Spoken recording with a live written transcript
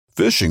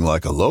Fishing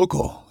like a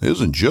local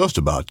isn't just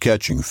about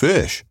catching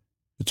fish.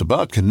 It's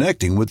about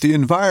connecting with the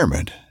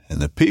environment and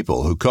the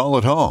people who call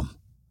it home.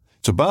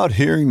 It's about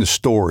hearing the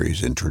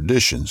stories and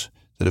traditions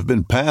that have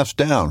been passed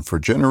down for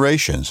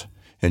generations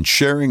and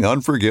sharing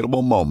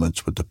unforgettable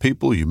moments with the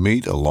people you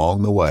meet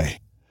along the way.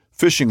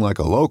 Fishing like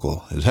a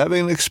local is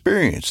having an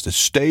experience that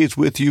stays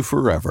with you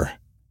forever.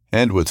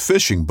 And with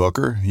Fishing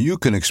Booker, you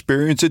can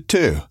experience it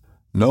too,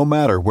 no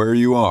matter where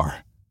you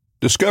are.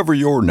 Discover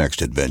your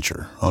next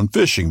adventure on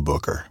Fishing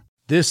Booker.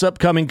 This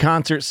upcoming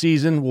concert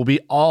season will be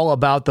all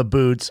about the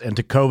boots, and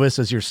Tecovas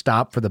is your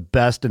stop for the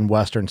best in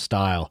Western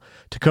style.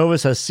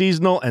 Tecovas has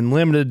seasonal and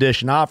limited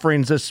edition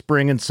offerings this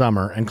spring and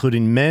summer,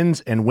 including men's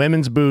and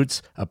women's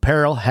boots,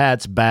 apparel,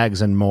 hats,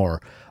 bags, and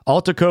more.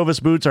 All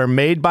Tecovas boots are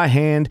made by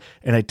hand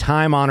in a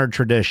time-honored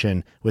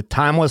tradition with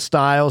timeless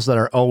styles that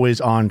are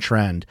always on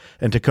trend.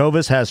 And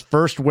Tecovas has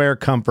first wear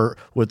comfort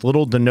with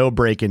little to no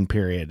break-in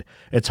period.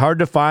 It's hard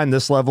to find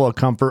this level of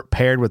comfort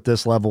paired with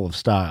this level of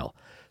style.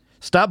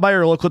 Stop by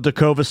your local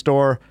Tecovas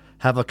store,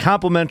 have a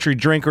complimentary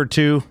drink or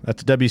two,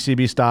 that's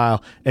WCB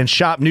style, and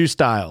shop new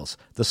styles.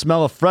 The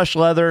smell of fresh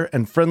leather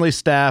and friendly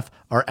staff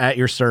are at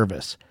your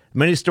service.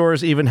 Many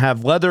stores even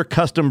have leather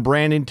custom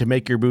branding to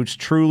make your boots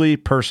truly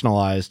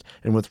personalized.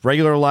 And with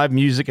regular live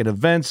music and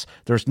events,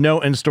 there's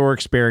no in-store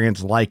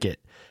experience like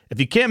it.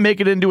 If you can't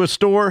make it into a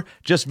store,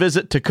 just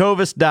visit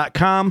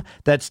tecovas.com.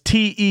 That's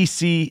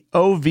TECOVAS.com.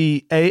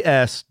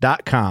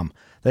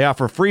 They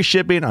offer free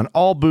shipping on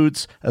all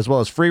boots, as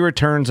well as free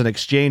returns and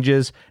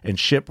exchanges, and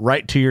ship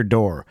right to your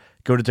door.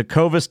 Go to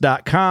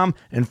tecovas.com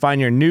and find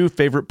your new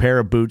favorite pair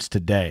of boots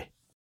today.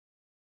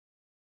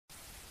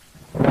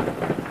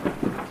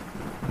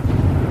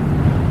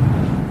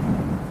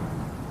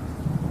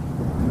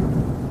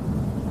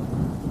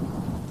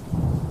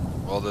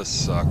 Well, this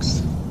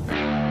sucks.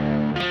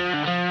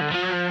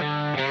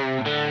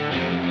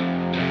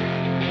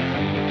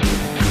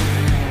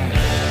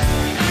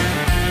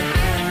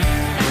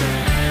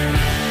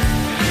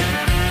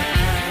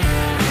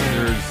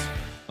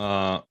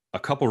 A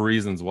couple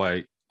reasons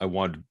why I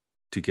wanted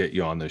to get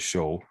you on this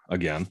show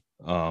again.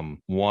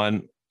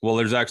 One, well,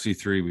 there's actually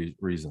three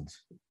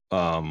reasons.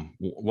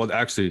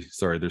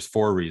 There's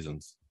four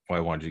reasons why I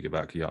wanted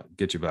to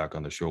get you back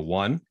on the show.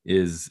 One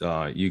is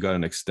you got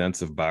an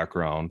extensive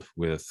background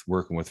with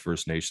working with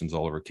First Nations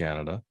all over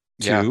Canada.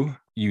 Yeah. Two,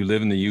 you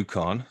live in the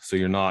Yukon, so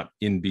you're not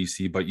in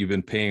BC, but you've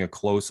been paying a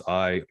close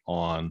eye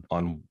on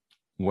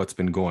what's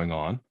been going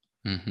on.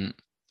 Mm-hmm.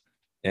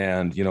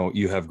 And,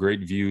 you have great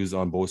views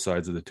on both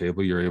sides of the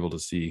table. You're able to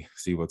see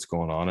what's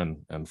going on.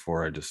 And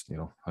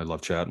I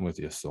love chatting with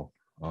you. So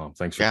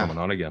thanks for coming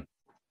on again.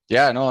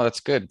 Yeah, no, that's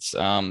good.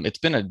 It's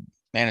been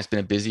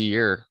a busy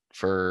year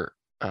for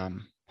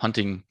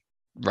hunting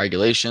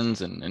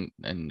regulations and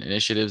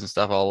initiatives and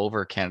stuff all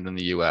over Canada and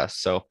the US.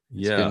 So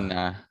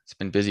it's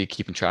been busy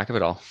keeping track of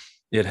it all.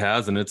 It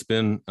has, and it's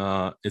been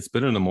an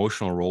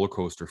emotional roller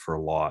coaster for a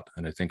lot.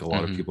 And I think a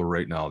lot of people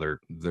right now,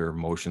 their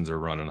emotions are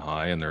running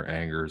high, and their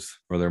anger's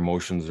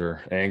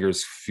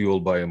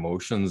fueled by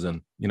emotions. And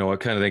I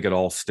kind of think it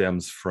all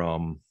stems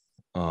from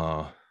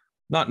not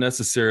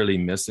necessarily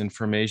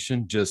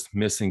misinformation, just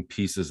missing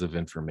pieces of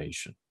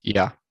information.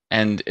 Yeah,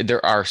 and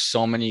there are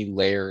so many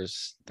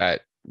layers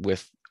that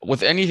with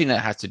anything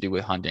that has to do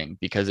with hunting,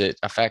 because it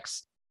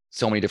affects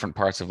so many different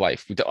parts of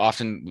life. We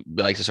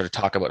like to sort of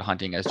talk about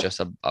hunting as just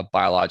a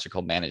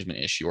biological management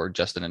issue or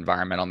just an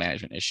environmental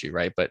management issue,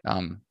 right? But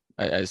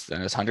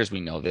as hunters,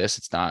 we know this.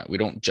 It's not. We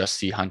don't just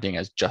see hunting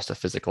as just a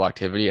physical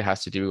activity. It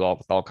has to do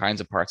with all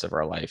kinds of parts of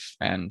our life,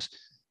 and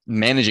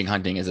managing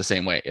hunting is the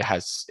same way. It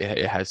has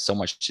so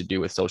much to do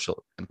with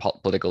social and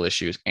political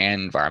issues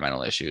and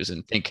environmental issues.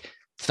 And I think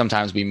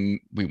sometimes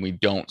we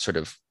don't sort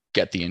of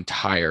get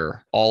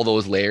all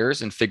those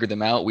layers and figure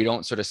them out. We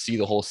don't sort of see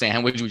the whole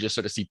sandwich. We just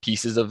sort of see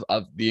pieces of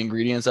the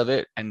ingredients of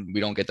it, and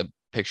we don't get the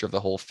picture of the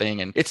whole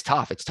thing. And it's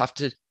tough. It's tough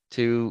to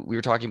we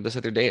were talking this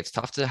other day. It's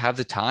tough to have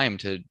the time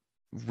to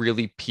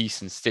really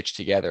piece and stitch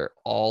together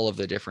all of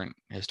the different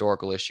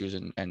historical issues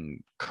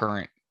and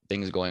current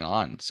things going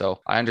on. So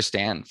I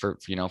understand for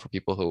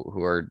people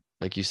who are,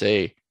 like you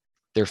say,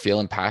 they're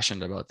feeling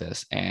passionate about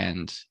this.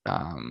 And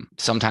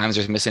sometimes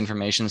there's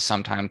misinformation.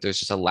 Sometimes there's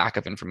just a lack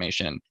of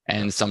information.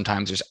 And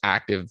sometimes there's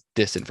active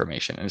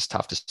disinformation. And it's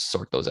tough to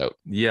sort those out.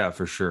 Yeah,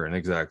 for sure. And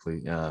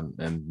exactly.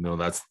 And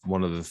that's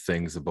one of the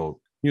things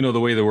about, the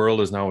way the world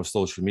is now with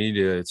social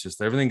media. It's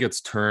just everything gets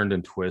turned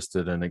and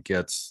twisted, and it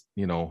gets,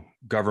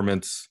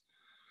 governments,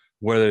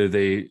 whether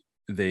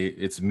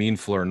it's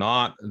meaningful or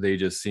not, they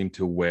just seem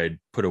to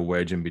put a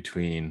wedge in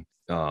between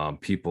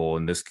people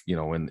in this,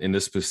 in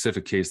this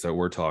specific case that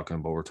we're talking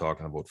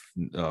about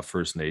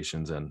First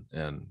Nations and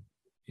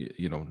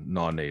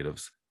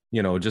non-natives,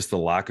 just the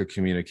lack of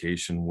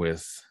communication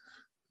with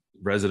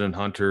resident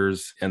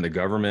hunters and the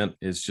government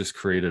is just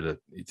created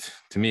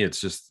to me, it's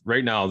just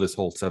right now, this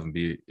whole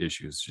 7B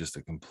issue is just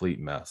a complete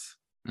mess,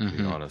 to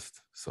be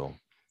honest. So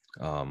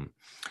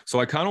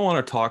I kind of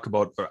want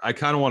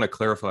to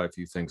clarify a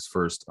few things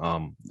first.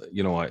 I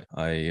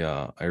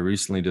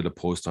recently did a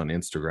post on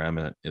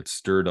Instagram, and it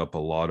stirred up a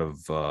lot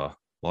of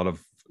a lot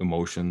of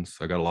emotions.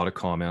 I got a lot of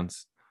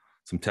comments,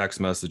 some text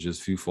messages,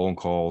 few phone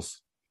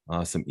calls,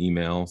 some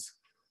emails.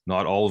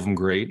 Not all of them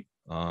great.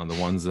 The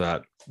ones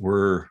that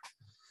were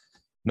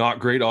not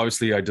great,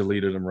 obviously I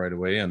deleted them right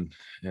away, and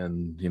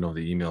the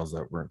emails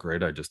that weren't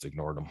great, I just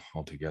ignored them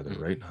altogether,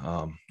 right?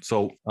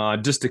 So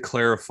just to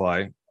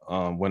clarify,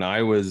 when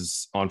I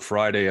was on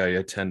Friday, I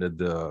attended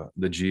the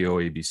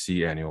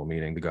GOABC annual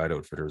meeting, the Guide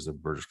Outfitters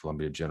of British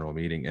Columbia general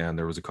meeting, and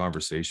there was a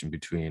conversation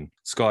between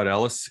Scott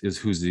Ellis,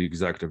 who's the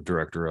executive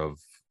director of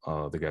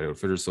the Guide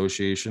Outfitters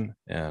Association,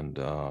 and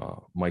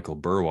Michael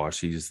Burwash,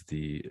 he's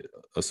the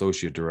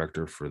associate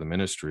director for the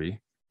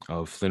ministry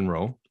of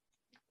FLNRO.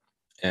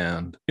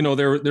 And,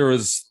 there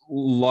was a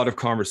lot of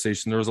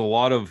conversation. There was a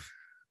lot of,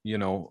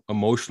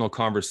 emotional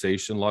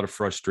conversation, a lot of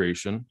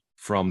frustration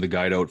from the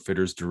Guide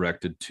Outfitters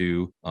directed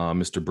to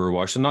Mr.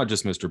 Burwash, and not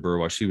just Mr.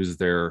 Burwash. He was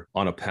there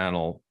on a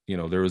panel.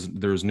 There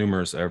was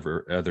numerous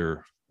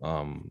other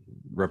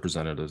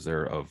representatives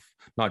there of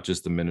not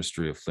just the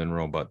ministry of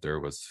FLNRO, but there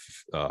was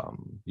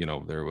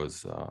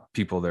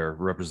people there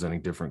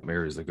representing different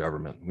areas of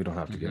government. We don't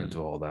have to get into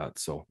all that.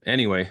 So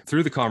anyway,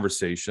 through the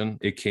conversation,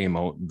 it came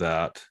out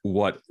that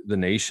what the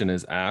nation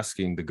is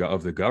asking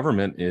of the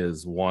government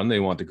is, one, they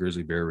want the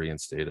grizzly bear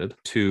reinstated.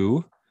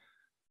 Two,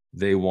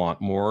 they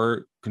want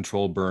more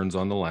controlled burns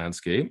on the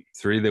landscape.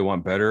 Three, they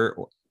want better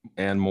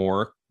and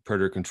more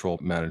predator control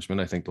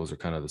management. I think those are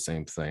kind of the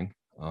same thing.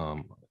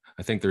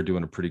 I think they're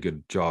doing a pretty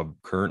good job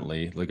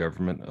currently, the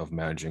government, of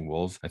managing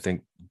wolves. I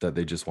think that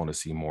they just want to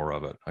see more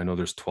of it. I know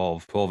there's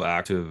 12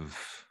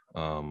 active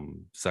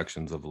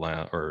sections of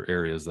land or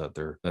areas that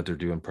they're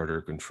doing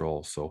predator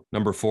control. So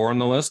number 4 on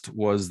the list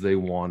was they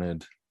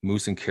wanted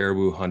moose and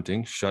caribou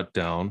hunting shut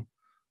down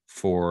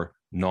for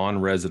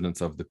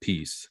non-residents of the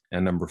piece.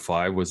 And number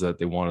 5 was that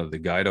they wanted the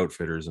guide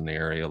outfitters in the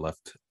area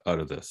left out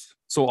of this.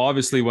 So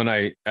obviously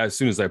as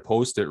soon as I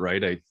post it,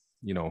 right,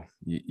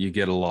 you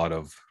get a lot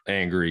of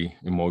angry,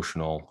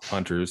 emotional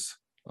hunters.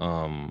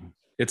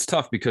 It's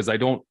tough because I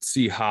don't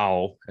see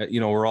how,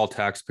 we're all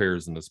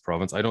taxpayers in this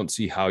province. I don't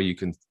see how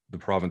the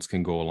province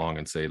can go along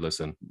and say,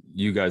 listen,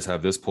 you guys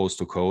have this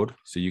postal code,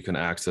 so you can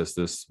access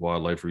this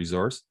wildlife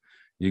resource.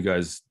 You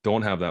guys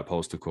don't have that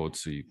postal code,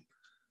 so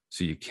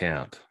you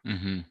can't.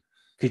 Mm-hmm.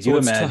 Could you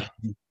imagine?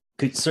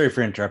 Sorry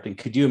for interrupting.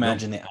 Could you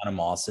imagine the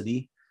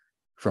animosity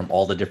from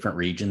all the different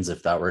regions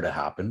if that were to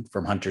happen,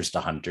 from hunters to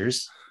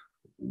hunters?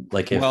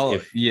 Like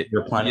if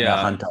you're planning a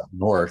hunt up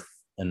north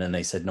and then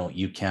they said, no,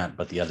 you can't,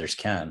 but the others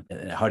can.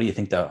 How do you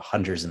think the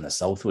hunters in the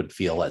south would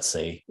feel, let's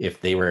say,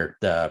 if they were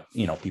the,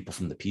 people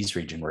from the Peace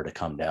region were to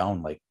come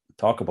down? Like,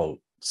 talk about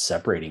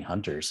separating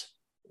hunters.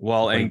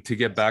 Well, and to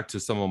get back to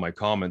some of my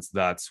comments,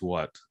 that's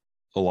what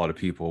a lot of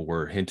people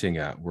were hinting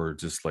at. We're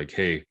just like,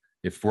 hey,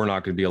 if we're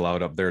not going to be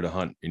allowed up there to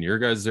hunt in your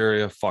guys'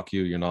 area, fuck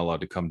you. You're not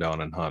allowed to come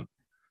down and hunt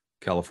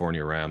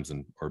California rams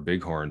or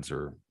bighorns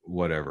or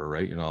whatever,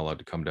 right? You're not allowed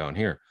to come down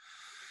here.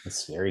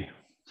 That's scary.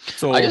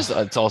 So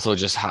it's also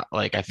just how,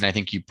 I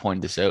think you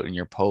pointed this out in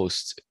your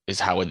post, is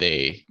how would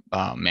they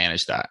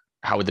manage that?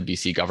 How would the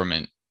BC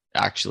government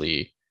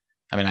actually,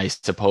 I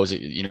suppose,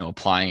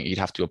 applying, you'd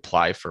have to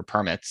apply for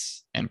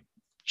permits and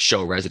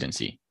show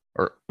residency,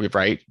 or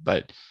right?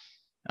 But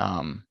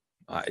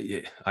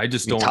I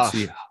just don't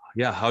see.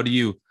 Yeah. How do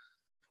you,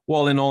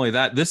 well, and only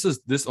that,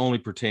 this only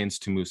pertains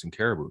to moose and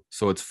caribou.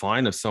 So it's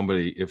fine if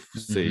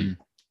say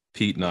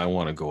Pete and I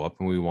want to go up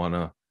and we want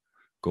to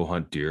go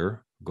hunt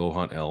deer, go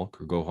hunt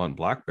elk, or go hunt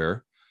black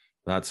bear,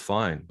 that's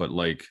fine. But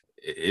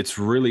it's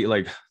really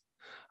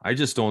I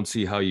just don't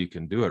see how you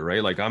can do it,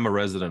 right? Like, I'm a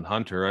resident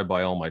hunter. I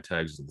buy all my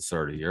tags at the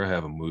start of the year. I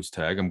have a moose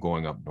tag. I'm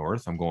going up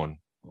north. I'm going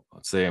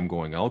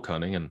elk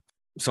hunting, and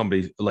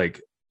somebody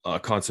like a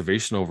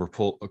conservation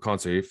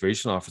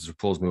officer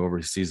pulls me over.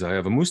 He sees I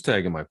have a moose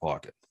tag in my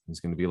pocket. He's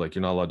going to be like,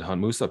 you're not allowed to hunt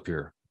moose up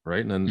here,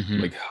 right? And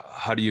then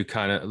how do you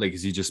kind of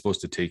is he just supposed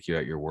to take you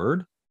at your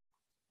word?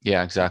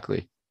 Yeah,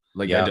 exactly.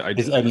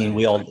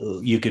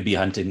 You could be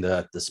hunting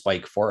the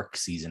spike fork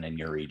season in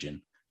your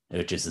region,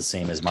 which is the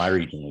same as my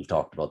region. We've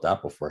talked about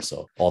that before.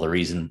 So all the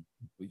reason.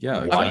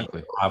 Yeah,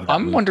 exactly.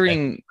 I'm wondering,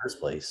 in the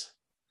first place,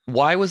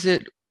 why was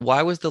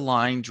the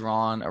line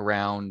drawn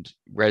around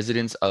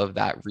residents of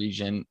that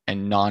region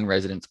and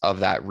non-residents of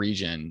that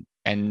region,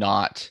 and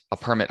not a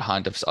permit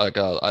hunt of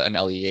an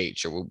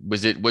LEH? Or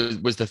was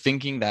the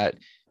thinking that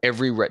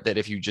that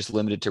if you just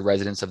limited to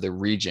residents of the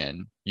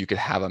region, you could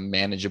have a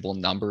manageable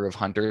number of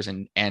hunters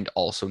and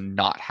also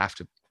not have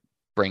to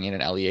bring in an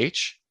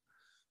LEH?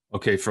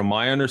 Okay, from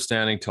my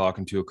understanding,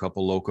 talking to a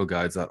couple local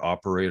guides that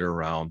operate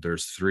around,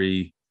 there's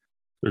three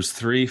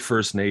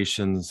First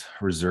Nations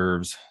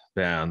reserves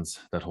bands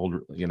that hold,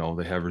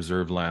 they have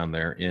reserved land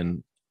there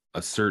in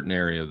a certain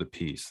area of the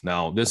piece.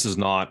 Now, this is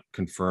not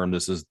confirmed.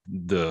 This is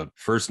the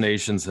First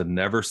Nations had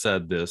never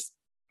said this.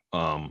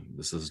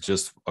 This is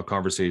just a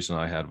conversation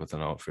I had with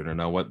an outfitter.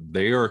 Now, what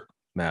they are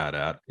mad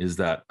at is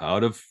that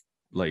out of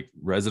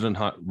resident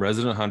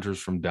hunters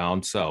from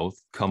down south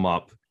come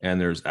up, and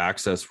there's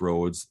access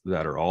roads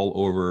that are all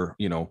over,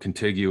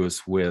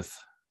 contiguous with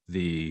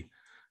the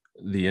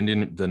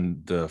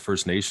the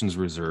First Nations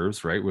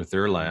reserves, right, with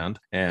their land,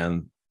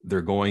 and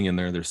they're going in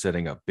there, they're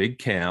setting up big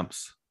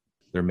camps,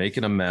 they're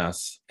making a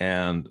mess,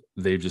 and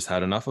they've just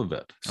had enough of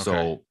it. Okay.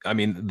 So, I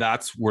mean,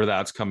 that's where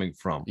that's coming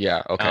from.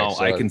 Yeah. Okay. Now,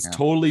 so I can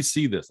totally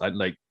see this. I'd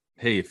like,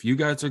 hey, if you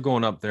guys are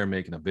going up there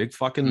making a big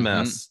fucking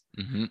mess,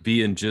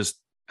 being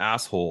just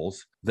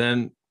assholes,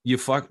 then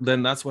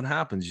that's what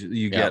happens.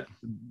 You get,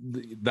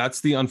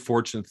 that's the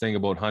unfortunate thing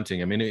about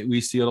hunting. I mean,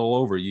 we see it all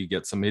over. You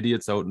get some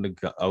idiots out in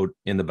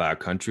the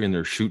backcountry, and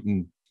they're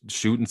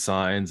shooting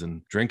signs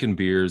and drinking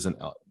beers, and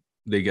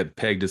they get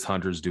pegged as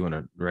hunters doing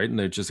it, right? And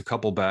they're just a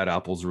couple bad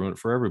apples ruin it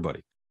for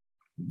everybody.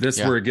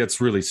 Where it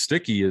gets really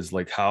sticky is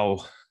like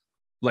how,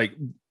 like,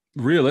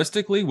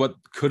 realistically, what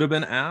could have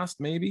been asked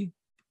maybe,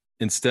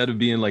 instead of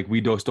being like, we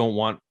just don't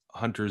want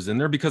hunters in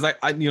there, because I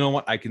you know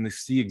what, I can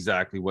see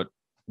exactly what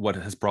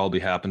has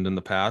probably happened in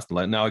the past.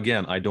 Now,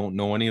 again, I don't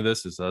know any of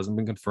this. This hasn't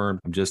been confirmed.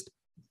 I'm just,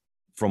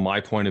 from my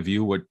point of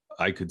view, what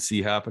I could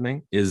see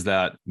happening is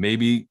that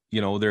maybe,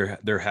 you know,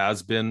 there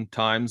has been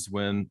times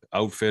when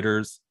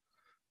outfitters,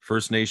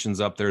 First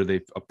Nations up there,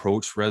 they've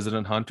approached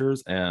resident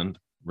hunters, and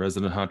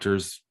resident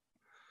hunters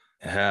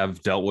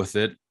have dealt with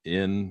it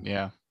in,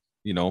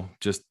 you know,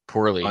 just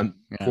poorly.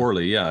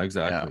 Poorly. Yeah,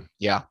 exactly.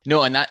 Yeah.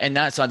 No, and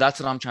that's what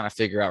I'm trying to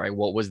figure out, right?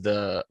 What was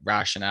the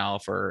rationale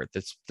for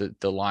this,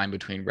 the line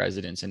between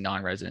residents and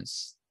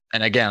non-residents?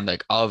 And again,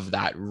 like, of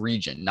that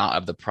region, not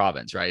of the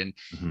province, right?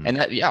 And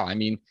that, I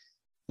mean,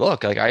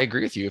 look, like, I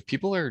agree with you. If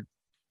people are,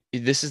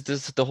 this is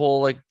the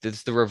whole, like,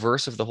 this the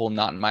reverse of the whole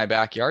not in my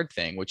backyard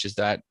thing, which is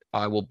that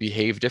I will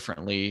behave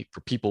differently,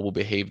 for people will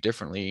behave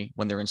differently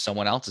when they're in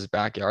someone else's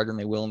backyard than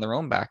they will in their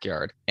own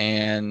backyard.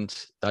 And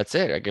that's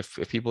it. Like,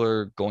 if people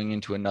are going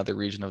into another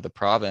region of the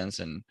province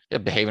and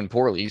behaving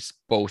poorly,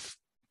 both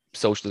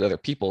socially with other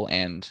people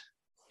and,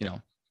 you know,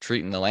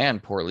 treating the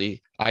land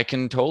poorly, I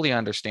can totally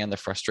understand the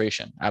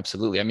frustration.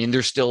 Absolutely. I mean,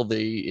 there's still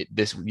the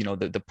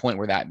point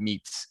where that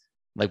meets,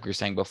 like we were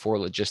saying before,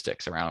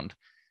 logistics around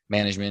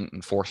management,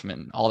 enforcement,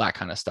 and all that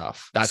kind of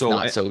stuff. That's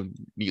not so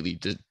neatly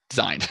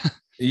designed.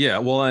 Yeah,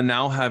 well, and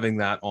now having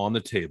that on the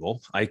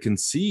table, I can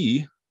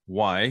see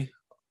why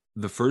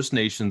the First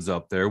Nations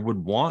up there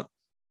would want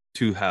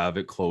to have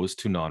it closed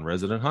to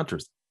non-resident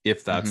hunters.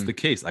 If that's the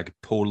case, I could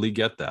totally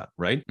get that,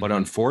 right? But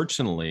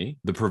unfortunately,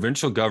 the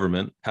provincial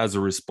government has a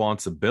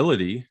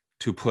responsibility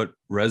to put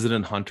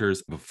resident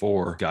hunters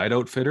before guide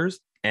outfitters.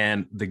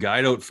 And the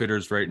guide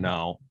outfitters right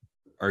now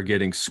are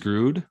getting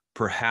screwed,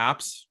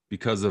 perhaps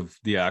because of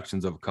the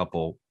actions of a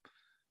couple,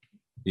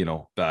 you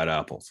know, bad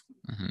apples.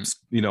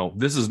 You know,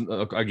 this is,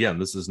 again,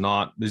 this is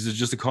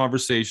just a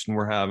conversation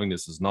we're having.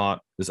 This is not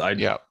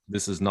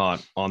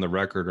on the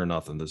record or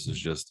nothing. This is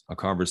just a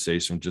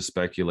conversation, just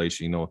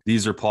speculation. You know,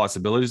 these are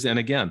possibilities. And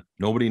again,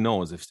 nobody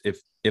knows.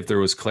 If there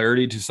was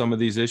clarity to some of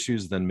these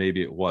issues, then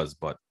maybe it was,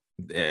 but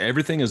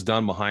everything is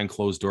done behind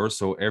closed doors.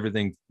 So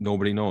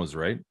nobody knows.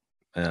 Right.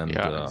 And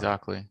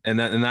exactly. And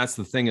that's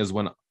the thing, is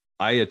when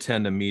I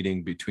attend a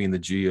meeting between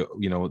that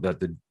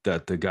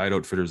the Guide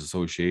Outfitters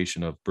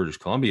Association of British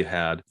Columbia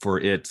had for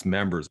its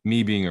members.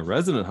 Me being a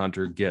resident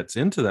hunter gets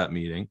into that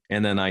meeting,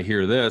 and then I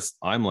hear this.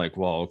 I'm like,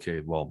 well,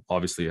 okay, well,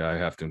 obviously I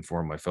have to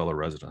inform my fellow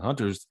resident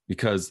hunters,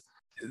 because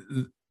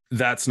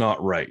that's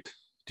not right.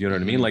 Do you know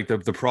what I mean? Like, the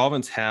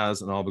province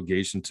has an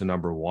obligation to,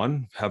 number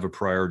one, have a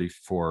priority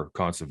for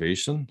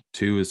conservation.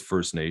 2 is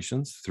First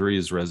Nations. 3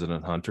 is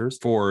resident hunters.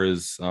 4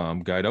 is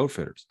guide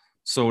outfitters.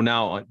 So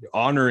now,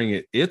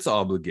 honoring its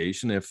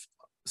obligation, if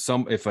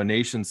a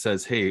nation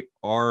says, "Hey,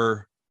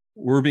 our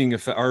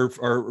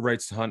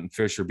rights to hunt and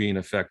fish are being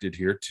affected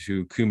here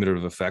to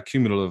cumulative effect."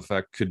 Cumulative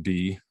effect could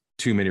be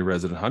too many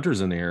resident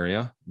hunters in the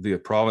area. The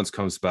province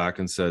comes back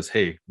and says,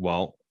 "Hey,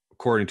 well,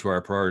 according to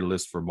our priority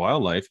list for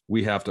wildlife,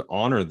 we have to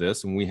honor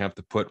this, and we have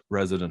to put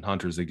resident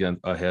hunters again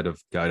ahead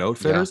of guide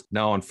outfitters."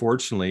 Now,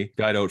 unfortunately,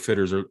 guide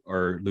outfitters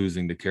are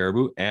losing to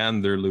caribou,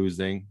 and they're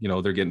losing, you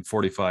know, they're getting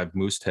 45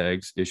 moose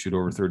tags issued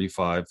over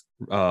 35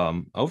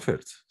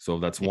 outfits. So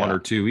that's 1 or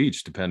 2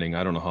 each, depending.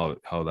 I don't know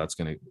how that's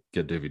going to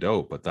get divvied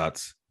out, but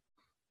that's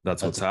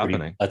what's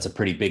happening. That's a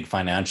pretty big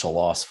financial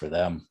loss for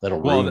them. There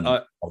was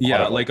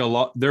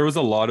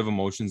a lot of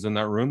emotions in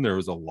that room. There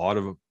was a lot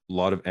of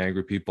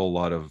angry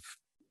people,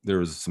 there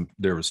was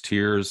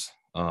tears,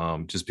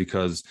 just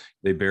because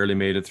they barely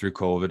made it through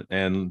COVID.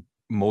 And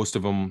most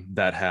of them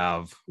that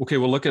have,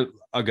 look at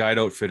a guide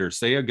outfitter.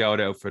 Say a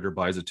guide outfitter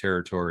buys a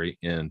territory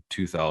in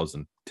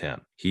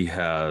 2010. He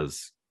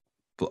has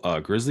a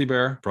grizzly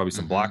bear, probably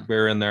some black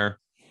bear in there,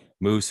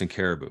 moose, and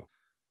caribou.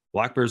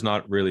 Black bear's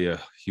not really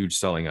a huge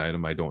selling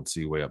item. I don't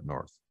see way up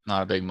north.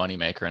 Not a big money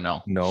maker.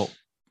 No.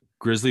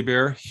 Grizzly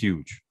bear,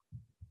 huge.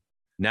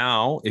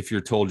 Now, if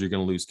you're told you're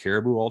going to lose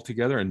caribou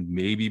altogether and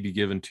maybe be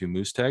given 2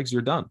 moose tags,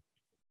 you're done.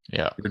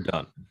 Yeah, you're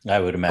done. I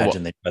would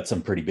imagine they've got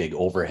some pretty big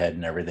overhead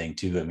and everything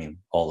too. I mean,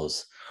 all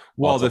those.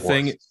 Well, the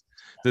thing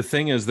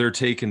is, they're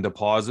taking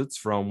deposits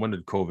from, when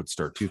did COVID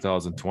start?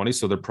 2020.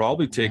 So they're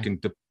probably taking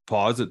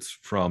deposits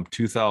from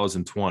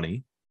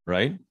 2020,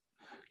 right?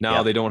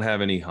 Now they don't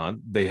have any hunt.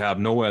 They have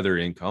no other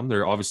income.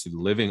 They're obviously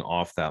living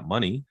off that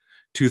money.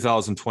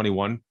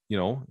 2021,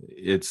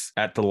 it's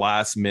at the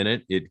last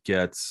minute, it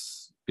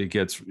gets,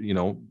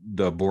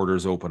 the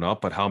borders open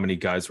up, but how many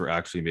guys were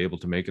actually able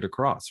to make it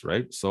across,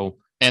 right? So,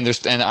 and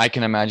I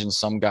can imagine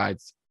some guide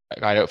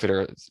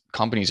outfitter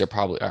companies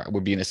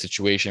would be in a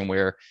situation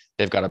where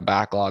they've got a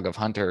backlog of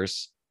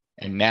hunters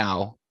and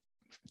now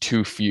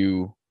too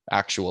few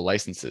actual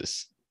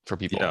licenses for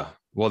people. Yeah.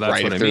 Well, that's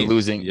right. What if I they're mean.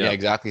 losing, yeah,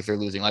 exactly. If they're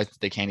losing license,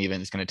 they can't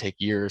even, it's going to take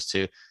years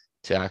to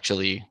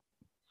actually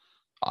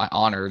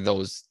honor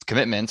those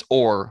commitments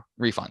or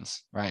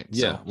refunds. Right.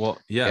 Yeah. So, well,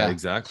 yeah,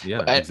 exactly.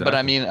 Yeah. But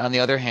I mean, on the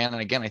other hand,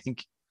 and again,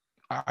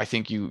 I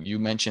think you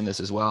mentioned this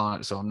as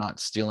well, so I'm not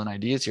stealing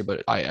ideas here,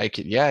 but I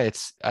could,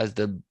 it's as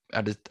the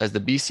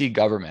BC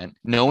government,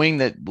 knowing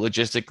that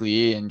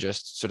logistically and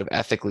just sort of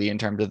ethically in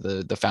terms of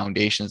the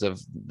foundations of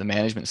the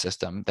management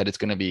system, that it's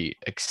going to be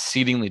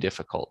exceedingly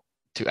difficult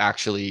to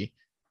actually,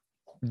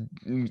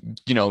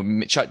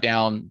 shut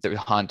down the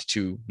hunt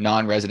to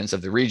non-residents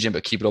of the region,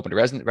 but keep it open to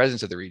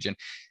residents of the region.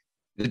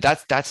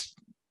 That's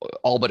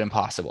all but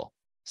impossible.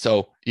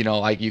 So,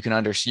 like you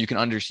can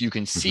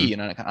see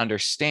and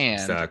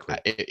understand exactly.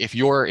 if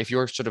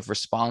you're sort of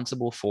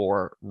responsible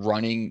for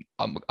running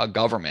a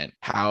government,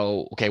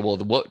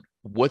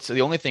 what's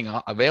the only thing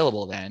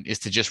available then is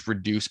to just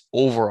reduce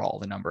overall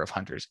the number of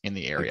hunters in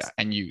the area.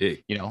 And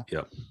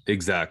yeah,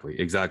 exactly.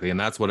 And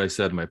that's what I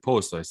said in my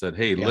post. I said,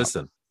 hey,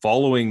 listen,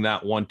 following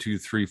that 1, 2,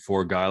 3,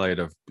 4 guideline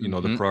of,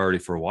 the priority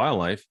for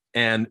wildlife,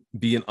 and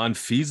being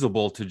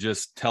unfeasible to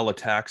just tell a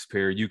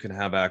taxpayer you can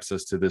have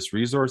access to this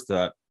resource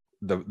that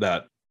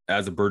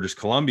as a British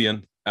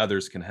Columbian,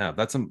 others can have.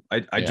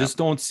 I just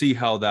don't see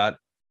how that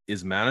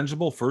is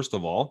manageable, first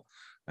of all.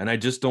 And I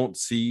just don't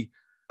see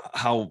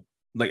how,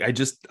 I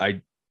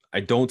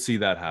don't see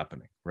that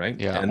hapappening. Right.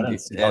 Yeah. And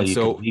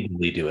so you can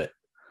legally do it.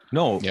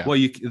 No, well,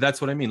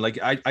 that's what I mean. Like,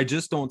 I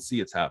just don't see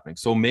it's happening.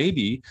 So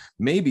maybe,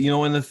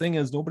 and the thing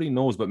is, nobody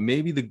knows, but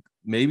maybe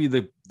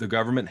the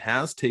government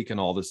has taken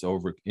all this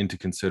into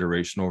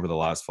consideration over the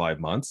last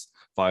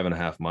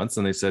 5.5 months.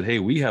 And they said, hey,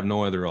 we have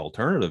no other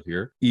alternative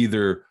here.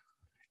 Either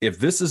if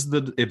this is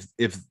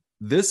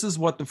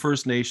what the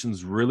First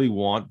Nations really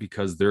want,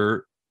 because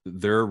their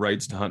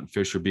rights to hunt and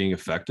fish are being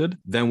affected,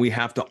 then we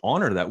have to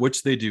honor that,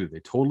 which they do.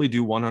 They totally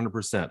do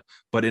 100%.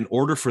 But in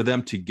order for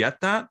them to get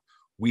that,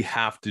 we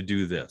have to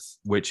do this,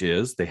 which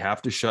is they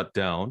have to shut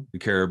down the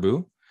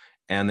caribou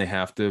and they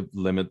have to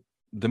limit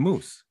the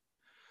moose.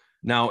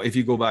 Now, if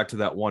you go back to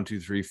that 1, 2,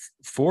 3,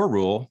 4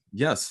 rule,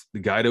 yes, the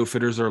guide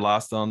outfitters are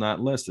last on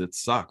that list. It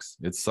sucks.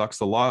 It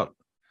sucks a lot,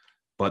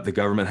 but the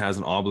government has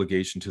an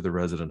obligation to the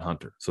resident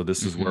hunter. So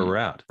this is where we're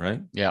at,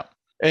 right? Yeah.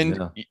 And,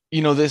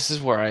 this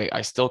is where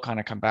I still kind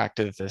of come back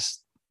to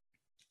this,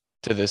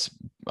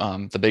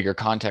 the bigger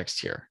context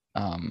here.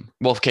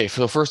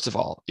 So first of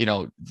all,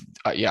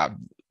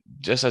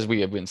 just as we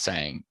have been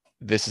saying,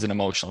 this is an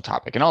emotional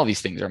topic, and all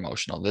these things are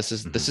emotional. This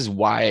is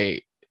why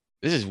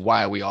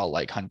we all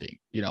like hunting.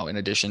 In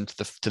addition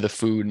to the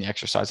food and the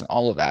exercise and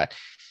all of that,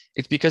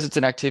 it's because it's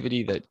an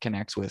activity that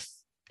connects with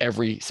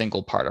every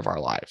single part of our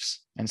lives,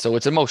 and so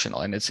it's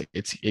emotional and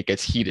it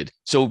gets heated.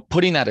 So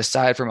putting that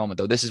aside for a moment,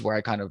 though, this is where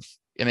I kind of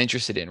am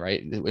interested in,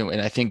 right? And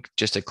I think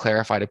just to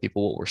clarify to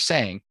people what we're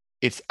saying,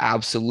 it's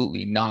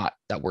absolutely not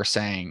that we're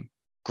saying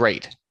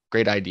great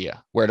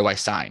idea, where do I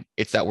sign?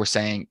 It's that we're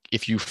saying,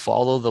 if you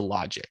follow the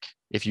logic,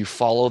 if you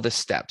follow the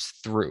steps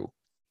through,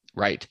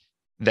 right,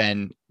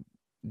 then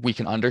we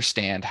can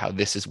understand how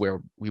this is why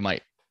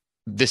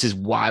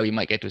we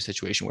might get to a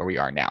situation where we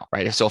are now,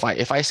 right? So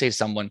if I say to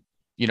someone,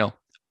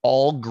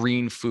 all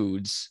green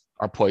foods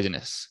are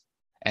poisonous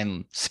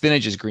and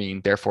spinach is green,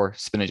 therefore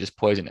spinach is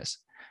poisonous,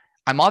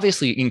 I'm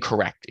obviously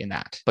incorrect in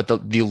that, but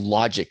the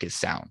logic is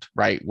sound,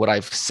 right? What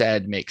I've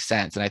said makes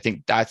sense. And I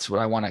think that's what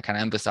I want to kind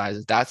of emphasize,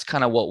 is that's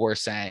kind of what we're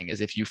saying, is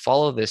if you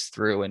follow this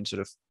through and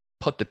sort of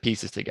put the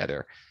pieces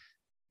together,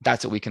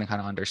 that's what we can kind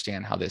of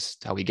understand how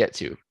we get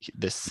to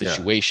this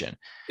situation.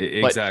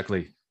 Yeah,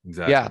 exactly.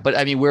 Yeah. But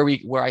I mean,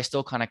 where I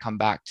still kind of come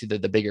back to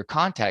the bigger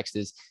context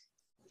is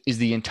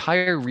the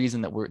entire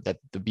reason that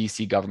the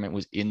BC government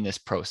was in this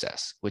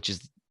process, which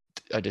is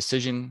a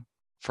decision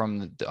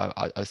from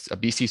a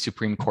BC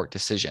Supreme Court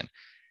decision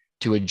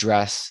to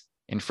address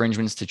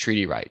infringements to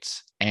treaty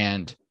rights.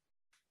 And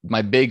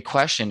my big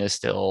question is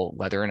still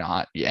whether or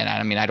not, and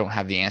I mean, I don't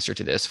have the answer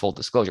to this, full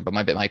disclosure, but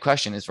my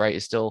question is, right,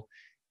 is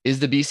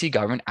the BC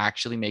government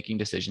actually making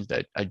decisions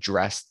that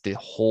address the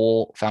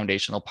whole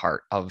foundational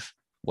part of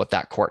what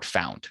that court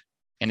found?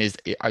 And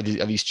are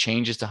these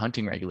changes to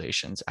hunting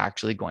regulations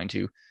actually going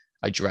to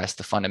address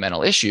the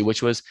fundamental issue,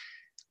 which was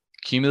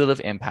cumulative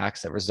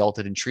impacts that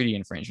resulted in treaty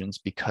infringements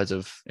because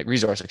of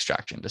resource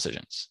extraction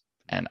decisions?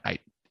 And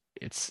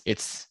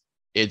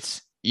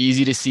it's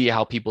easy to see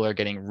how people are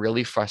getting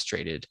really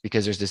frustrated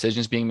because there's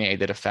decisions being made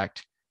that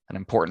affect an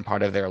important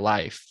part of their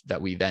life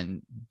that we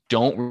then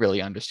don't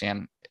really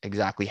understand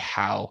exactly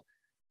how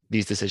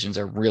these decisions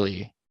are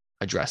really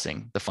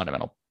addressing the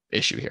fundamental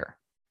issue here.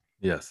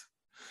 Yes.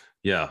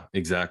 Yeah,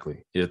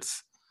 exactly.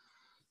 It's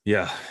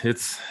Yeah,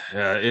 it's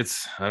I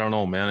don't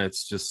know, man.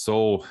 It's just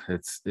so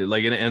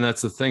like, and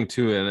that's the thing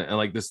too. And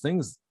like this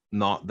thing's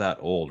not that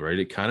old, right?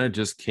 It kind of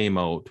just came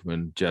out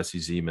when Jesse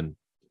Zeman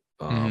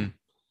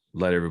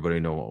let everybody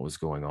know what was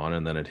going on,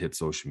 and then it hit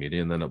social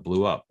media, and then it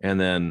blew up. And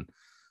then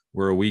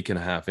we're a week and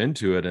a half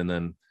into it, and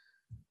then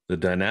the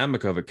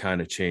dynamic of it kind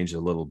of changed a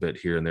little bit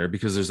here and there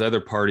because there's other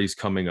parties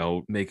coming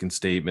out making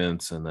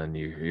statements, and then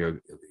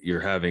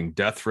you're having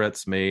death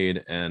threats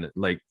made, and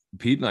like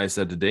Pete and I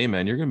said today,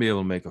 man, you're gonna be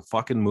able to make a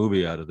fucking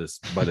movie out of this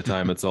by the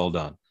time it's all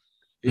done.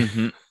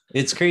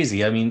 It's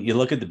crazy. I mean, you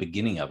look at the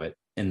beginning of it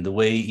and the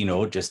way,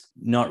 just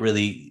not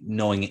really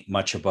knowing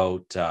much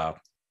about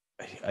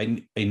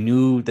I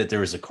knew that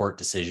there was a court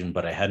decision,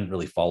 but I hadn't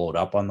really followed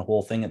up on the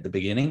whole thing at the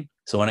beginning.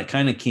 So when it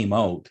kind of came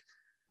out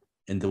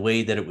and the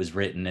way that it was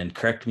written, and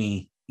correct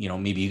me,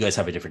 maybe you guys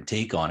have a different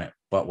take on it,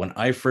 but when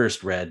I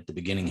first read the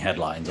beginning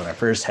headlines, when I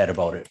first heard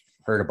about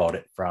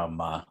it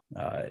from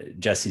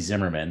Jesse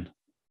Zimmerman,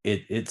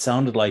 it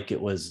sounded like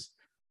it was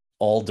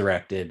all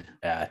directed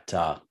at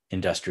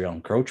industrial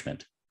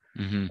encroachment.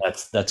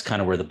 That's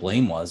kind of where the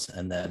blame was.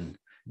 And then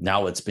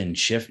now it's been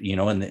shifted,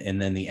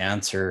 and then the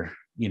answer,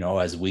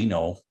 as we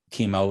know,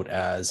 came out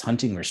as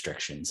hunting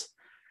restrictions.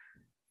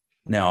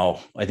 Now,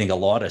 I think a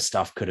lot of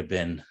stuff could have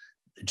been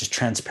just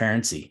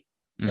transparency.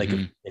 Like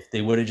if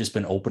they would have just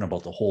been open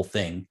about the whole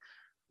thing,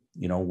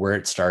 where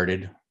it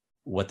started,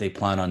 what they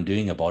plan on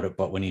doing about it.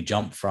 But when you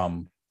jump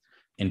from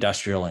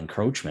industrial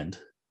encroachment,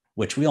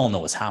 which we all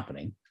know is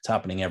happening, it's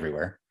happening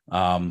everywhere.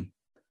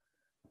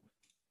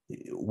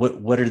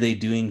 What are they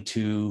doing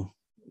to,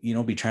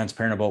 be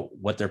transparent about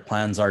what their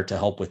plans are to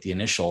help with the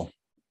initial,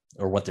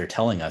 or what they're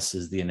telling us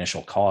is the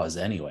initial cause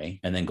anyway,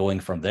 and then going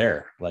from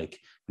there? Like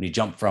when you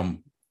jump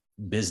from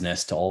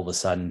business to all of a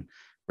sudden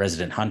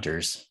resident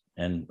hunters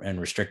and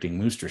restricting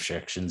moose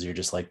restrictions, you're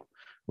just like,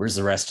 where's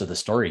the rest of the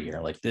story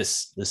here? Like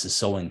this is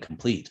so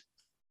incomplete.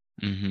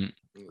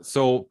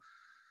 So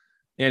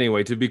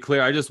anyway, to be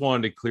clear, I just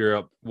wanted to clear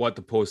up what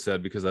the post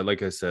said, because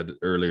like I said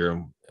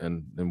earlier,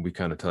 and we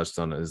kind of touched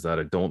on it, is that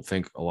I don't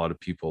think a lot of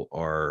people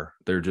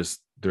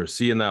they're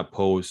seeing that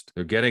post,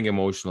 they're getting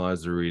emotional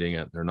as they're reading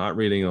it. They're not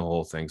reading the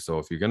whole thing. So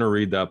if you're going to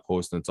read that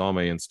post, and it's on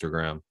my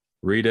Instagram,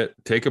 read it,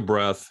 take a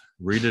breath,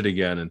 read it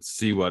again, and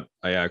see what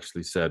I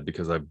actually said,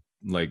 because I've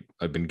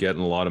been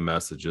getting a lot of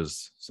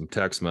messages, some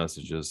text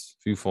messages,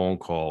 a few phone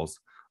calls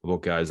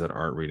about guys that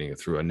aren't reading it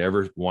through. I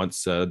never once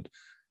said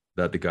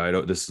that the guide,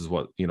 this is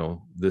what,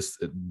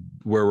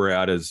 where we're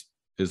at is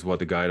what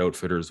the guide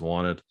outfitters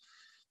wanted.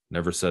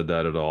 Never said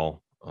that at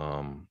all.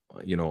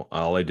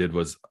 All I did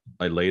was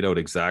I laid out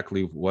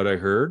exactly what I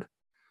heard,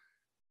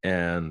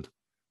 and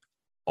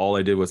all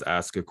I did was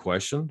ask a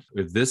question.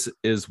 If this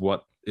is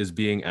what is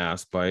being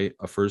asked by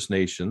a First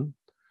Nation,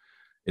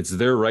 it's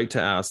their right to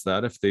ask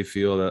that. If they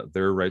feel that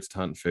their rights to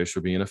hunt and fish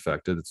are being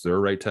affected, it's their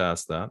right to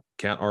ask that.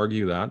 Can't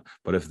argue that.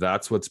 But if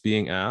that's what's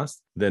being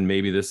asked, then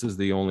maybe this is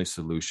the only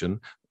solution.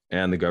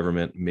 And the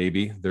government,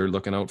 maybe they're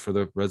looking out for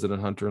the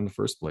resident hunter in the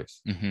first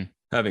place.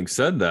 Having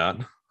said that,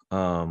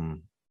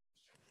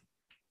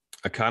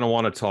 I kind of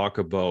want to talk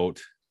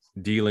about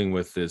dealing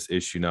with this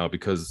issue now,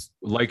 because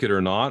like it or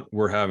not,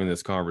 we're having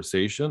this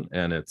conversation,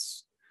 and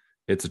it's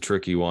a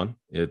tricky one.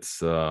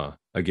 It's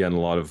again, a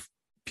lot of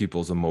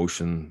people's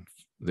emotion,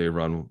 they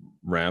run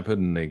rampant,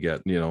 and they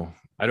get,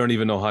 I don't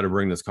even know how to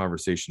bring this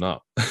conversation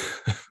up,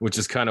 which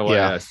is kind of why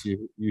I asked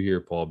you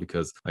here, Paul,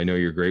 because I know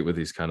you're great with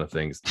these kind of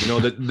things.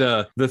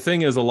 The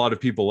thing is, a lot of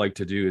people like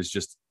to do is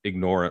just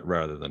ignore it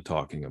rather than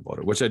talking about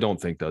it, which I don't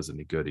think does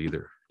any good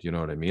either. Do you know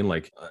what I mean?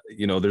 Like,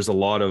 there's a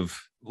lot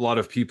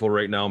of people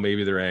right now,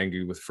 maybe they're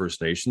angry with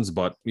First Nations,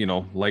 but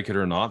like it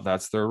or not,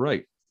 that's their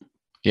right.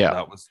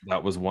 Yeah.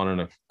 That was won in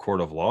a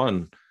court of law,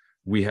 and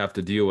we have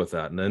to deal with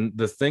that. And then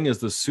the thing is,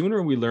 the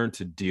sooner we learn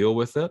to deal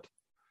with it,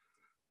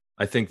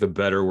 I think the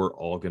better we're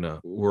all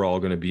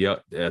gonna be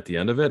at the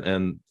end of it,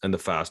 and the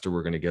faster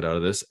we're gonna get out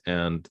of this,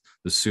 and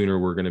the sooner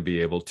we're gonna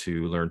be able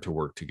to learn to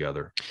work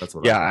together. That's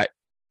what. I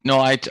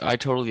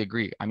totally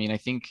agree. I mean, I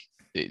think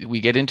we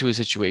get into a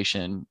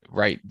situation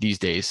right these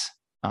days.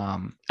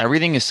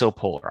 Everything is so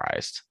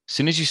polarized. As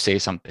soon as you say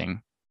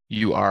something,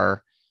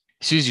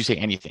 as soon as you say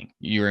anything,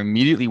 you're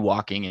immediately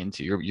walking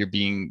into you're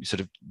being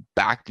sort of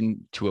backed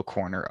into a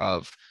corner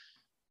of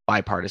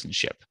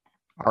bipartisanship.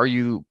 Are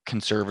you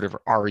conservative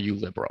or are you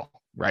liberal?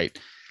 Right.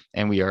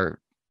 And we are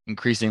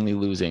increasingly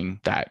losing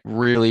that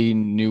really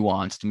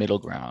nuanced middle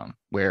ground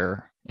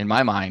where, in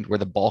my mind, where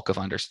the bulk of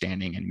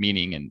understanding and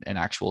meaning and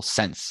actual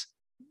sense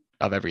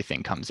of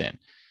everything comes in.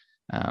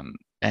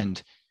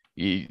 And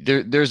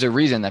there's a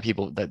reason that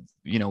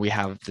we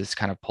have this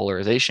kind of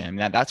polarization. I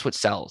mean, that's what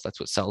sells. That's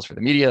what sells for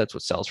the media. That's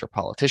what sells for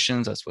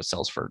politicians. That's what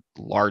sells for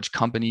large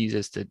companies,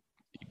 is to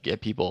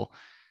get people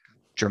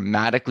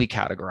dramatically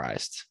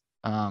categorized.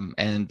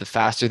 And the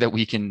faster that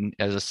we can,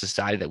 as a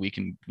society, that we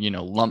can,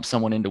 lump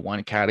someone into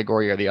one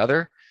category or the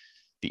other,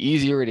 the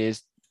easier it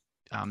is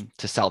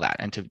to sell that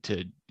and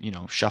to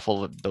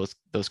shuffle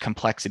those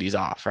complexities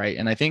off, right?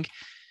 And I think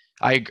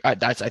I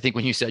think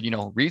when you said,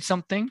 read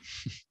something,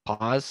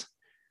 pause,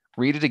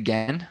 read it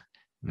again,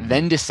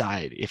 then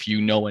decide if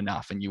you know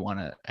enough and you want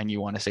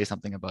to say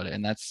something about it.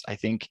 And that's, I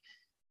think,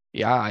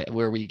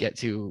 where we get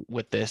to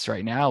with this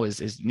right now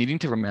is needing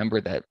to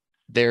remember that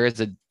there is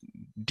a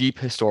deep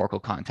historical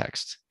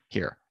context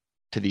here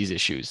to these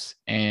issues.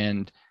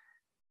 And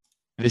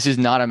this is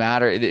not a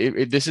matter,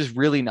 this is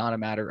really not a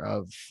matter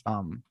of,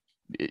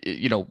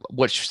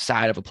 which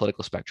side of a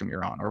political spectrum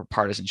you're on or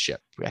partisanship.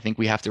 I think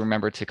we have to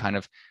remember to kind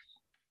of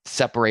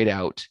separate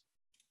out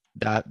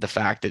the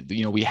fact that,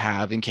 we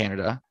have in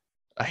Canada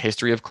a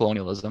history of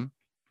colonialism,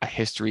 a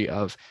history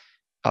of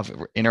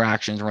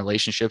interactions and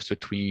relationships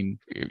between,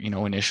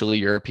 initially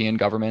European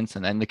governments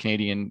and then the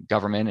Canadian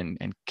government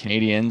and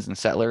Canadians and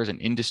settlers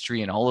and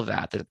industry and all of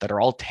that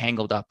are all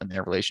tangled up in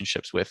their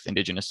relationships with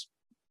Indigenous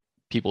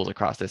peoples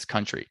across this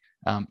country.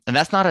 And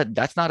that's not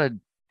a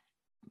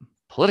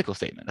political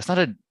statement. That's not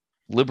a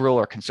liberal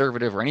or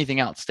conservative or anything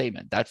else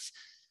statement. That's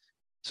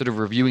sort of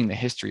reviewing the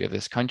history of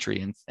this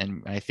country.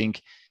 And I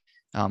think,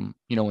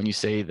 when you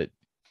say that,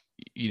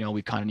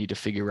 we kind of need to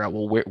figure out,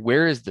 well,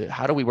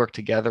 how do we work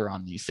together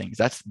on these things?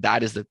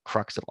 That is the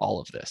crux of all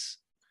of this,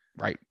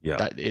 right? Yeah.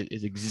 That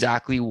is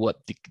exactly what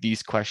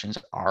these questions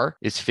are,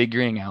 is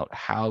figuring out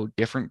how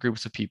different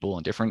groups of people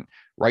and different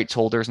rights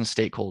holders and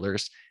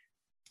stakeholders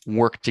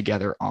work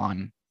together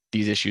on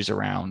these issues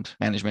around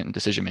management and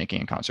decision-making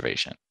and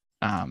conservation.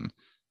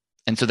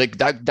 And so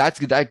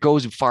that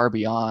goes far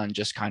beyond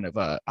just kind of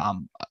a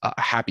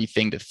happy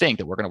thing to think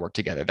that we're going to work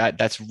together.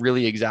 That's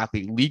really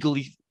exactly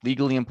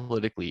legally and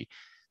politically,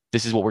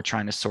 this is what we're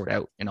trying to sort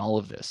out in all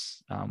of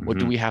this. What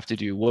do we have to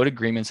do? What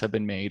agreements have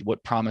been made?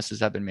 What promises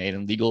have been made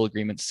and legal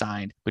agreements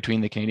signed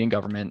between the Canadian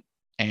government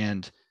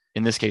and,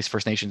 in this case,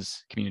 First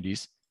Nations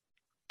communities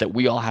that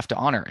we all have to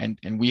honor?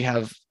 And we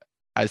have,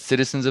 as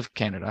citizens of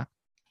Canada,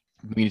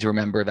 we need to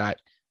remember that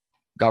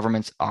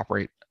governments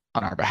operate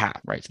on our behalf,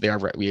 right?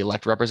 So we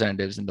elect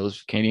representatives, and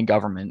those Canadian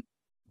government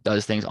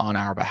does things on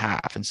our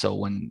behalf. And so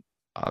when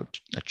a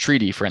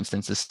treaty, for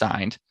instance, is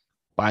signed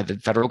by the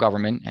federal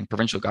government and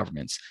provincial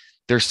governments,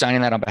 they're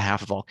signing that on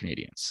behalf of all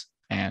Canadians.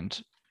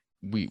 And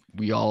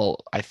we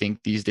all, I think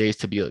these days,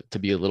 to be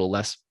a little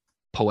less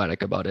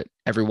poetic about it,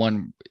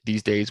 everyone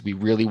these days, we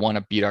really want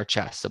to beat our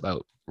chests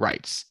about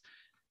rights,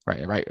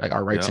 right? Like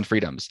our rights and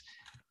freedoms.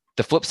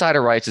 The flip side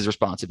of rights is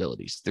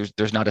responsibilities.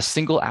 There's not a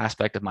single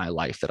aspect of my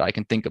life that I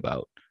can think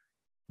about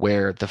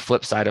where the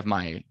flip side of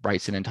my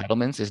rights and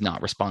entitlements is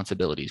not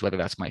responsibilities, whether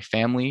that's my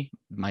family,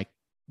 my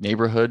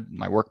neighborhood,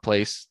 my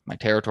workplace, my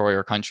territory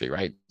or country,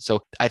 right?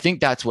 So I think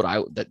that's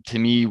that to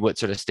me, what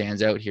sort of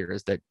stands out here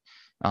is that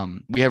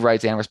we have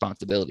rights and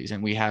responsibilities,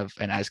 and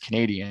as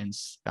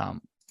Canadians,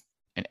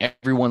 and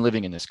everyone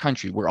living in this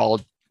country, we're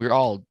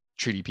all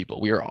treaty people.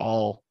 We are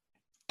all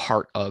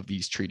part of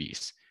these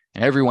treaties,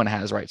 and everyone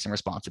has rights and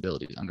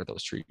responsibilities under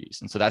those treaties.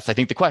 And so that's, I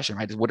think, the question,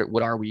 right? Is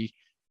what are we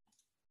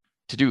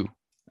to do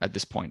at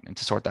this point and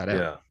to sort that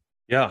out?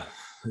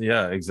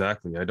 Yeah,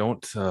 exactly. I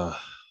don't,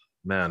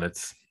 man,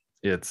 it's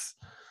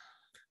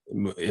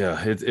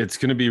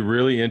going to be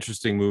really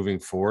interesting moving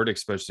forward,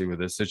 especially with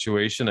this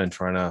situation, and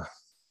trying to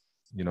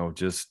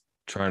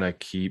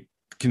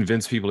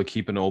convince people to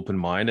keep an open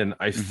mind. And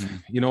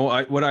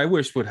what I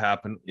wish would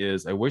happen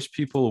is I wish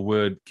people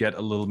would get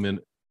a little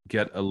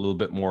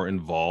bit more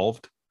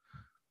involved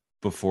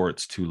before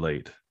it's too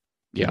late.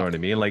 You know what I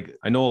mean? Like,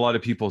 I know a lot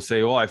of people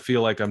say, oh, I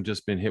feel like I'm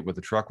just been hit with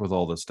a truck with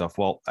all this stuff.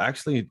 Well,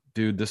 actually,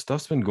 dude, this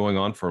stuff's been going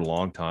on for a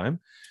long time.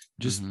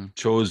 Just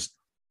chose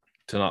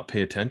to not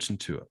pay attention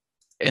to it.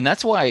 And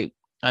that's why,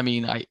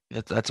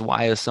 that's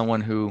why, as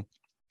someone who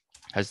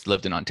has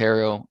lived in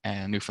Ontario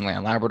and Newfoundland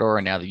and Labrador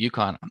and now the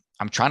Yukon,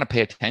 I'm trying to pay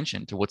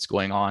attention to what's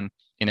going on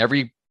in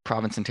every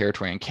province and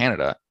territory in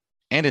Canada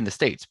and in the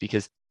States,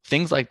 because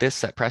things like this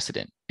set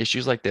precedent.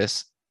 Issues like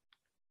this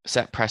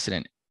set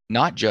precedent,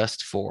 not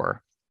just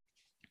for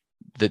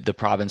the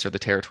province or the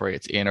territory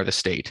it's in or the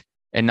state,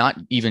 and not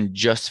even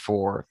just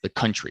for the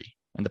country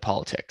and the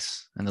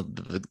politics and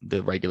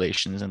the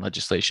regulations and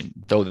legislation,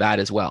 though that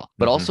as well,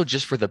 but also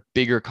just for the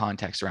bigger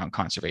context around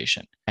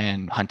conservation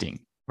and hunting,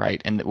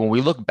 right? And when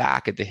we look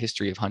back at the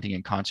history of hunting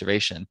and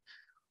conservation,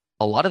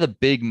 a lot of the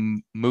big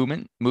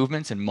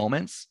movements and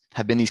moments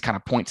have been these kind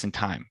of points in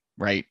time,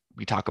 right?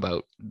 We talk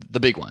about the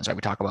big ones, right?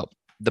 We talk about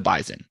the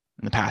bison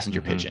and the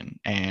passenger pigeon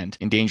and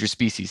endangered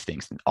species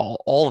things, and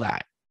all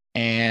that.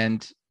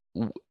 And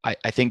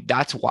I think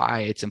that's why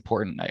it's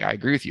important. I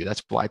agree with you.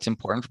 That's why it's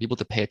important for people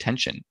to pay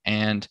attention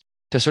and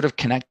to sort of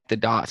connect the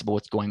dots about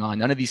what's going on.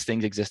 None of these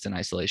things exist in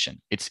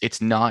isolation.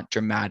 It's not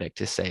dramatic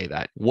to say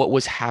that what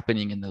was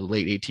happening in the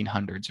late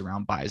 1800s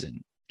around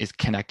bison is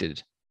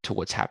connected to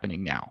what's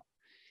happening now,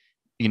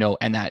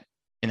 and that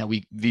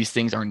these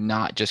things are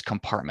not just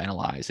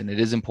compartmentalized. And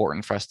it is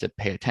important for us to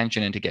pay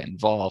attention and to get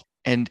involved,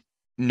 and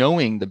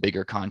knowing the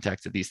bigger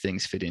context that these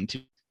things fit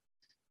into.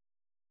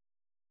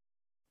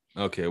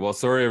 Okay, well,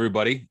 sorry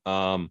everybody.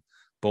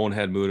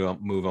 Bonehead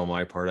move on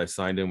my part. I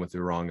signed in with the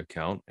wrong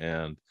account,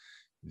 and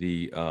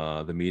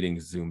the meeting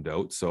zoomed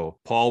out. So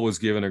Paul was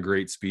given a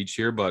great speech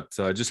here, but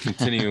just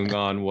continuing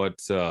on what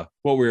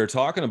we were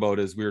talking about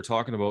is we were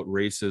talking about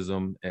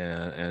racism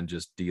and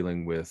just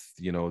dealing with,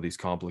 you know, these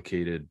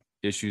complicated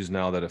issues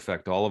now that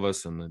affect all of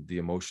us, and the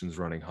emotions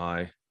running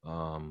high.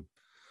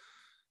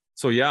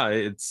 So yeah,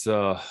 it's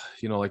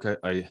you know, like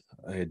I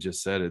had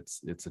just said,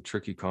 it's a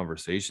tricky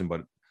conversation,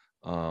 but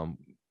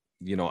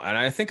you know, and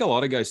I think a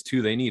lot of guys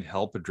too, they need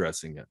help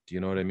addressing it. Do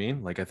you know what I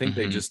mean? Like, I think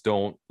they just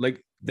don't, like,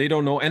 they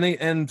don't know.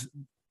 And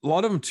a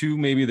lot of them too,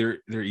 maybe they're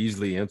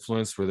easily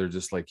influenced, where they're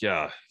just like,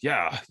 yeah,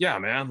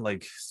 man.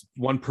 Like,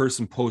 one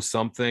person posts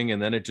something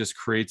and then it just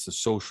creates a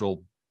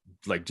social,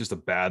 like, just a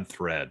bad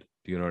thread.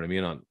 Do you know what I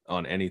mean?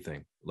 On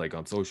anything, like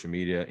on social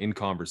media, in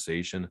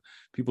conversation,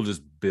 people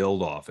just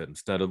build off it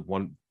instead of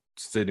one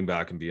sitting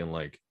back and being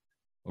like,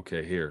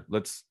 okay, here,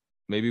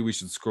 maybe we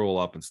should scroll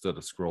up instead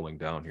of scrolling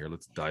down here.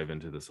 Let's dive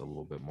into this a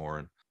little bit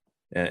more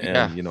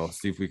and you know,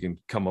 see if we can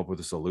come up with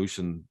a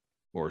solution,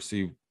 or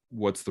see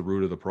what's the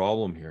root of the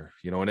problem here,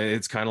 you know. And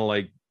it's kind of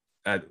like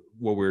at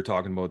what we were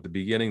talking about at the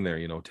beginning there,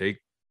 you know,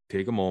 take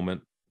a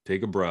moment,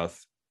 take a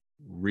breath,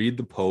 read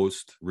the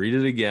post, read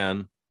it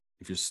again.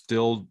 If you're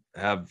still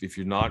a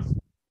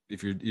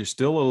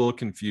little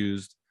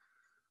confused,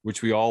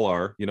 which we all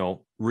are, you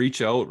know,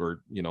 reach out,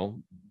 or, you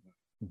know,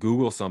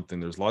 Google something.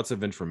 There's lots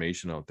of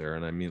information out there.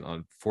 And I mean,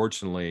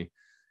 unfortunately,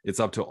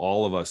 it's up to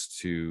all of us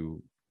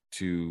to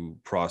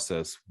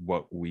process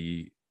what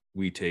we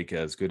take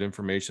as good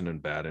information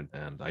and bad.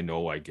 And I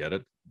know I get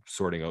it.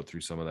 Sorting out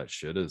through some of that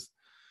shit it's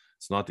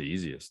not the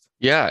easiest.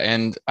 Yeah.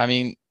 And I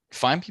mean,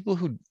 find people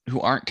who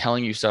aren't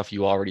telling you stuff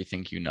you already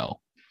think you know,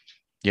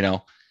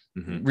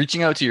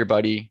 reaching out to your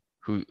buddy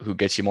who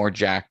gets you more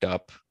jacked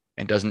up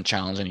and doesn't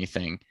challenge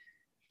anything,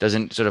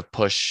 doesn't sort of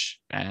push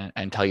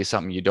and tell you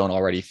something you don't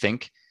already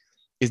think,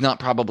 is not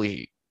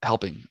probably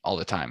helping all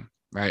the time,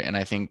 right? And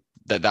I think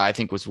that I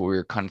think was what we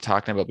were kind of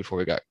talking about before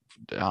we got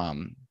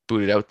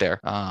booted out there,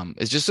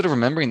 is just sort of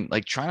remembering,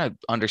 like, trying to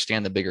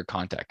understand the bigger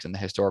context and the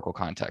historical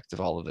context of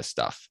all of this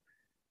stuff.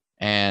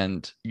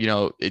 And, you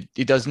know,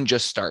 it doesn't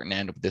just start and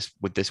end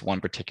with this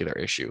one particular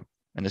issue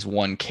and this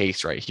one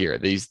case right here.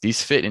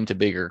 These fit into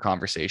bigger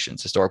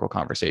conversations, historical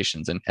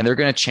conversations, and they're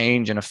going to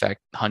change and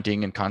affect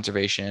hunting and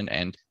conservation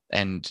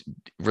and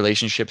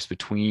relationships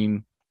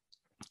between,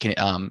 you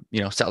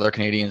know, settler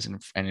Canadians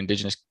and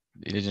indigenous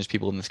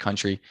people in this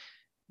country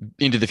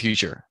into the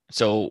future.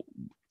 So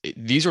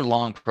these are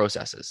long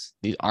processes.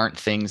 These aren't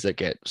things that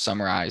get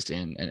summarized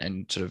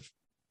and sort of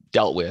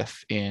dealt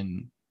with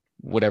in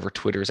whatever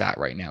Twitter's at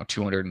right now,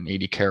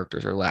 280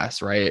 characters or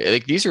less, right?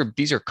 Like, these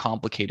are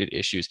complicated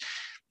issues,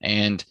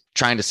 and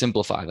trying to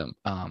simplify them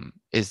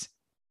is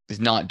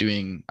not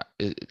doing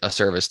a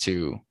service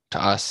to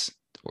us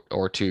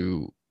or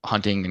to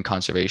hunting and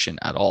conservation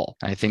at all.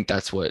 And I think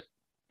that's what,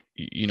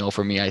 you know,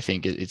 for me, I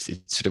think it's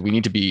sort of, we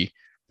need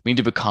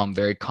to become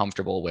very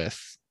comfortable with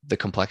the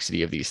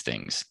complexity of these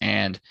things,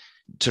 and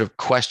sort of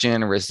question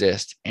and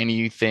resist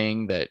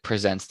anything that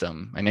presents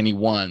them, and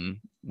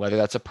anyone, whether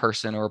that's a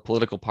person or a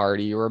political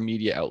party or a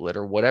media outlet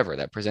or whatever,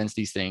 that presents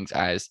these things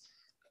as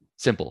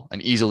simple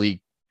and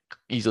easily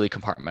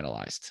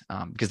compartmentalized,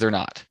 because they're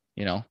not,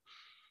 you know.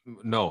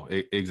 No,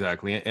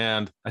 exactly.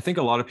 And I think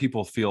a lot of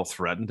people feel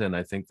threatened, and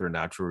I think their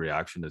natural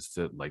reaction is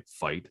to, like,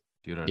 fight.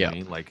 Do you know what I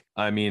mean? Like,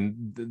 I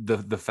mean,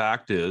 the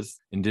fact is,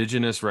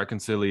 Indigenous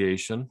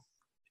reconciliation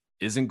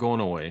isn't going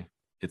away.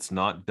 It's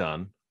not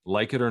done.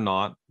 Like it or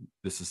not,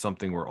 this is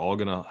something we're all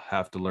going to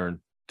have to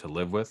learn to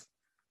live with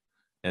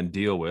and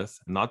deal with.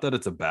 Not that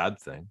it's a bad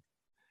thing.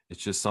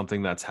 It's just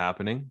something that's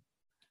happening.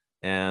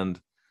 And,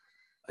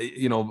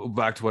 you know,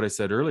 back to what I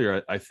said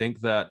earlier, I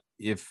think that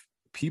if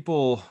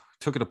people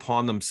took it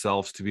upon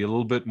themselves to be a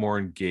little bit more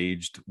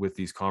engaged with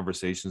these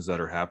conversations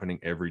that are happening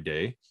every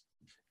day,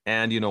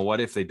 and, you know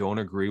what, if they don't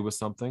agree with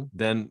something,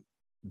 then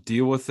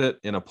deal with it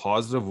in a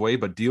positive way,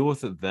 but deal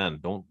with it then.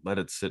 Don't let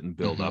it sit and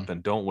build up,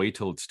 and don't wait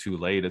till it's too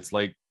late. It's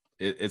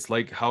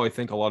like how I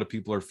think a lot of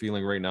people are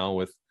feeling right now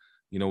with,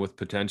 you know, with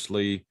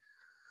potentially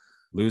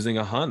losing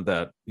a hunt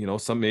that, you know,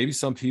 maybe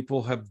some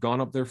people have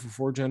gone up there for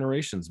 4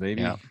 generations.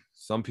 Maybe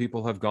some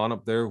people have gone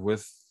up there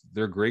with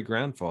their great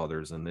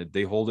grandfathers, and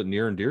they hold it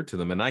near and dear to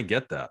them. And I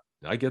get that.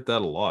 I get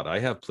that a lot. I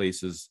have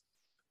places,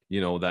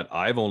 you know, that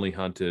I've only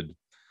hunted.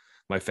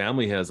 My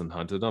family hasn't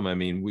hunted them. I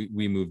mean,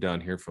 we moved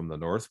down here from the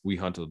north. We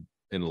hunted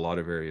in a lot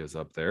of areas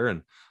up there,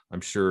 and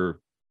I'm sure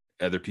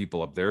other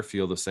people up there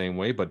feel the same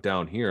way. But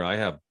down here, I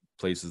have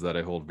places that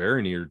I hold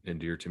very near and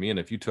dear to me. And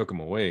if you took them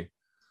away,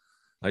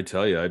 I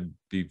tell you, I'd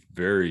be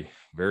very,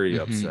 very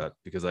upset,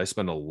 because I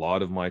spend a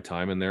lot of my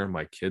time in there.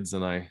 My kids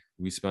and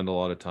we spend a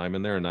lot of time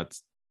in there, and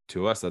that's,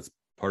 to us, that's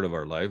part of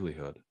our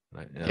livelihood.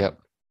 Yep.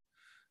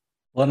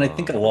 Well, and I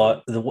think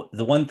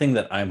the one thing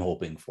that I'm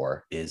hoping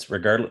for is,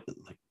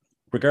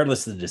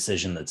 regardless of the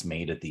decision that's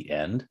made at the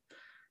end,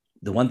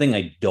 the one thing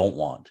I don't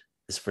want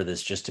is for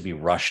this just to be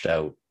rushed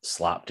out,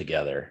 slapped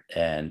together,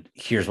 and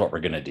here's what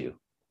we're going to do.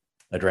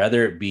 I'd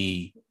rather it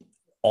be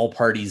all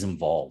parties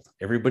involved.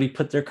 Everybody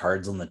put their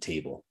cards on the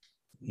table,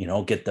 you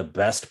know, get the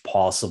best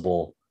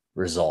possible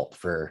result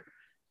for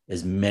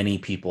as many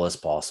people as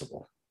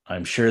possible.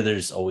 I'm sure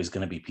there's always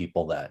going to be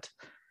people that,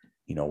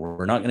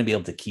 we're not going to be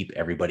able to keep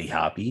everybody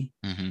happy,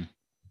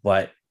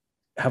 but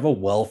have a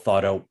well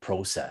thought out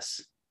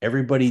process.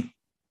 Everybody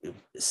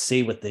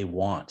say what they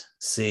want,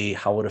 say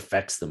how it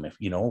affects them. If,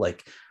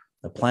 like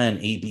the plan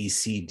A, B,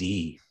 C,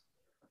 D,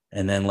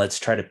 and then let's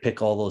try to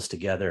pick all those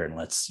together, and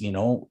let's,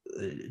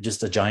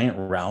 just a giant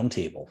round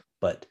table,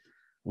 but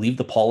leave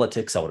the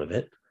politics out of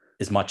it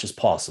as much as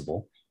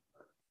possible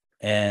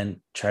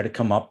and try to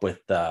come up with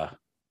a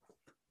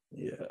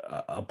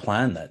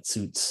plan that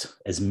suits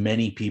as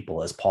many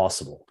people as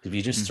possible. If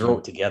you just throw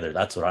it together,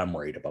 that's what I'm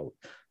worried about.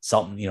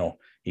 Something, you're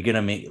going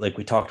to make, like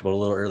we talked about a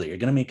little earlier, you're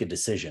going to make a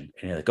decision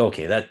and you're like,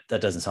 okay, that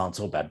doesn't sound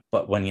so bad.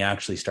 But when you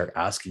actually start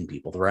asking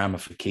people, the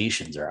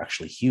ramifications are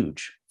actually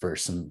huge for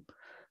some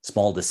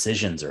small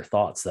decisions or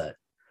thoughts that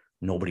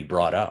nobody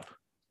brought up.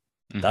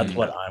 That's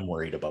what I'm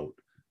worried about.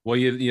 Well,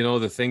 you know,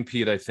 the thing,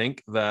 Pete, I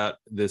think that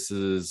this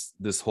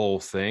whole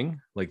thing,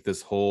 like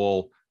this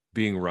whole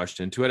being rushed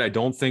into it, I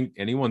don't think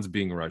anyone's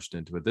being rushed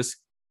into it. This,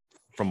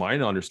 from my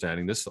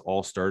understanding, this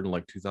all started in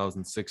like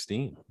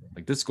 2016.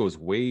 Like this goes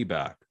way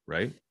back,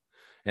 right?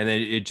 And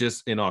then it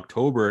just, in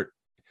October,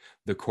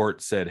 the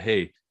court said,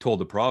 hey, told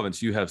the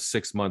province, you have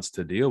 6 months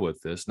to deal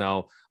with this.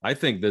 Now, I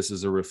think this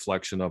is a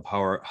reflection of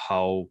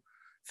how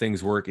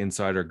things work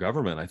inside our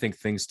government. I think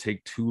things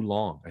take too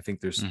long. I think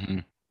there's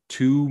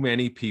too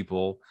many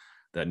people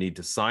that need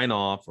to sign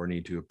off or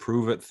need to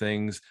approve at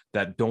things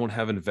that don't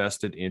have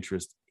invested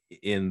interest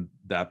in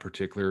that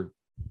particular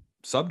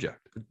subject.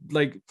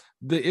 Like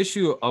the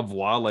issue of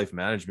wildlife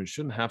management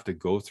shouldn't have to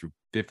go through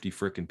 50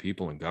 freaking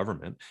people in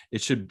government.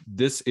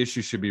 This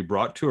issue should be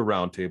brought to a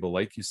round table,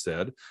 like you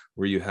said,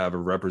 where you have a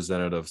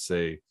representative,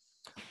 say,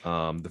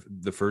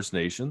 the First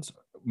Nations.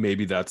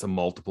 Maybe that's a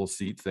multiple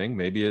seat thing.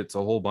 Maybe it's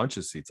a whole bunch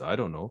of seats. I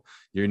don't know.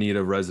 You need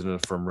a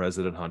resident from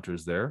Resident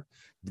Hunters there,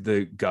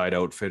 the guide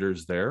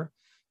outfitters there,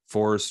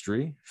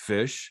 forestry,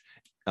 fish,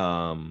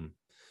 and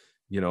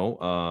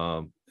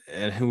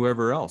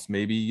whoever else.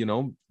 Maybe,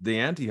 the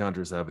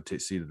anti-hunters have a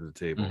seat at the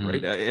table,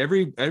 right?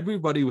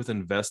 Everybody with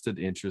invested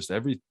interest,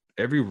 every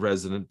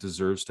resident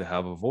deserves to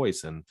have a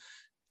voice. And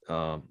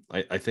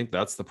I think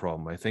that's the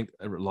problem. I think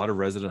a lot of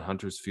resident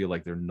hunters feel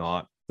like they're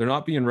not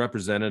being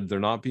represented, they're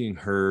not being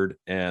heard,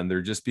 and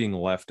they're just being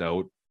left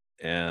out.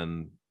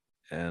 And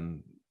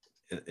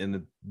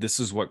this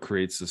is what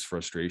creates this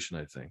frustration,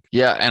 I think.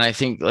 Yeah. And I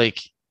think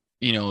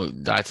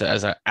that's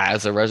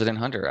as a resident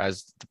hunter,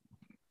 as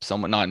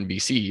someone not in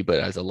BC, but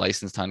as a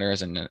licensed hunter,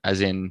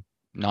 as in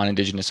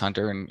non-Indigenous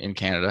hunter in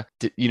Canada,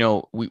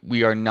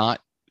 we are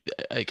not,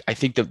 like, I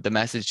think the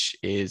message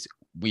is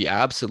we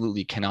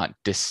absolutely cannot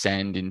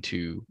descend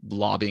into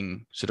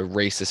lobbing sort of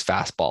racist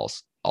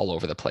fastballs all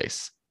over the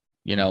place.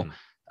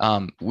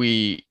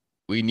 We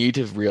need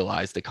to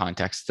realize the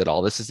context that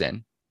all this is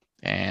in,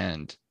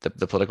 and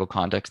the political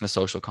context and the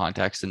social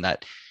context, and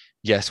that,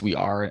 yes, we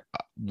are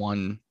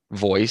one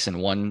voice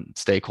and one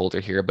stakeholder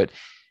here, but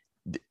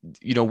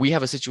we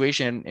have a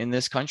situation in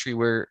this country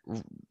where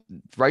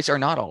rights are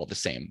not all the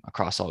same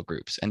across all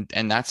groups,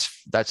 and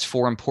that's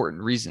for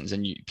important reasons,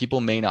 and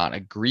people may not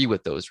agree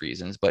with those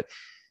reasons, but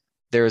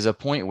there is a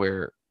point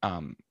where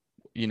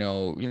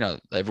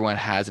everyone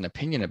has an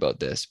opinion about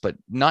this, but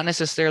not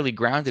necessarily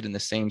grounded in the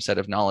same set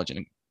of knowledge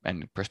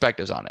and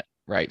perspectives on it,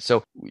 right?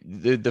 So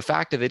the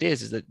fact of it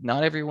is that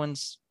not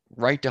everyone's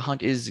right to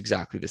hunt is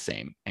exactly the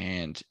same,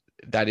 and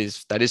that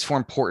is for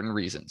important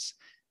reasons.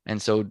 And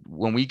so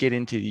when we get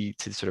into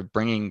sort of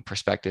bringing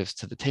perspectives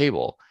to the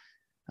table,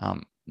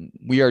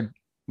 we are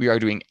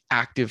doing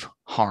active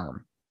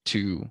harm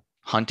to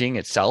hunting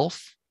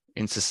itself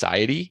in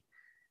society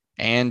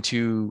and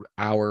to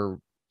our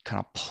kind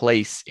of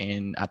place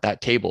at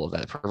that table,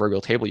 that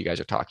proverbial table you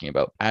guys are talking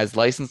about. As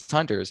licensed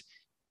hunters,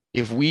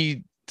 if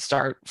we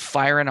start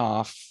firing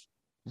off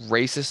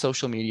racist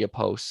social media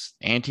posts,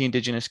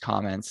 anti-Indigenous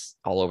comments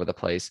all over the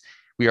place,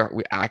 we're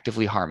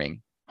actively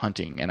harming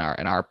hunting and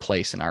our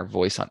place and our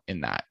voice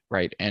in that,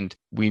 right? And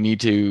we need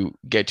to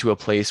get to a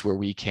place where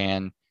we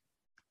can,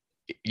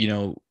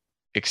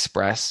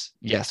 express,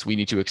 yes, we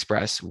need to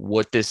express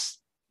what this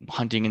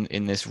hunting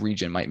in this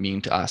region might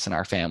mean to us and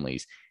our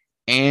families.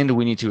 And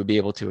we need to be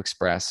able to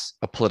express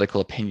a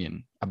political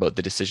opinion about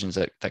the decisions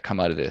that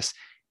come out of this.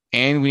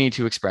 And we need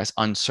to express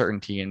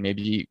uncertainty and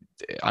maybe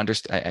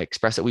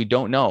express that we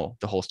don't know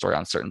the whole story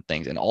on certain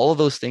things. And all of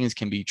those things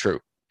can be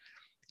true.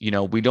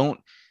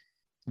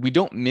 We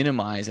don't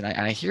minimize, and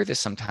I hear this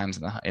sometimes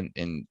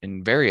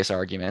in various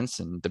arguments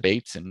and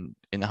debates and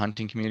in the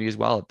hunting community as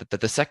well,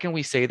 that the second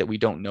we say that we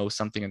don't know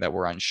something or that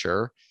we're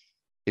unsure,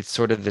 it's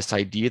sort of this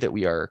idea that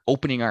we are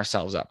opening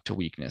ourselves up to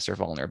weakness or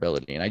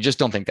vulnerability. And I just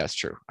don't think that's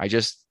true. I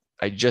just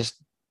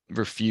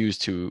refuse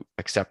to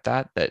accept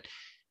that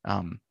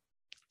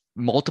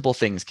multiple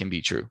things can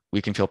be true.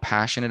 We can feel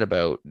passionate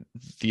about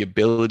the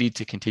ability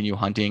to continue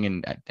hunting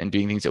and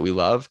doing things that we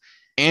love.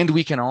 And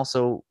we can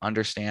also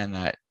understand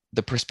that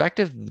the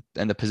perspective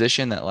and the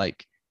position that,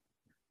 like,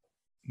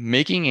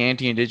 making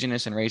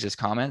anti-Indigenous and racist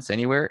comments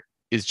anywhere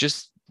is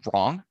just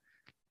wrong.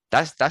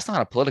 That's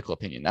not a political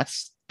opinion.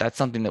 That's that's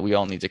something that we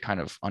all need to kind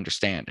of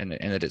understand, and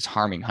that it's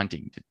harming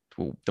hunting.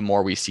 The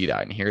more we see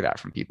that and hear that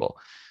from people.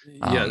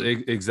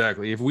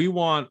 Exactly. If we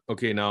want,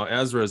 okay, now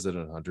as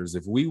resident hunters,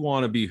 if we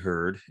want to be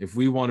heard, if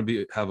we want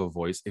to have a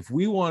voice, if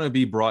we want to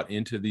be brought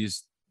into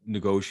these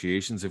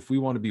negotiations, if we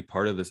want to be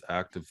part of this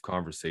active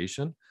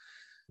conversation,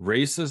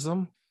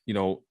 racism,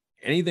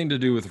 anything to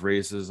do with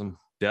racism,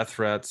 death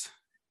threats,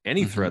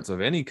 any threats of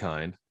any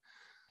kind,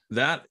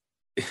 that,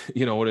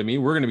 you know what I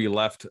mean? We're going to be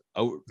left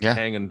out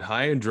hanging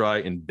high and dry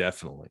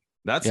indefinitely.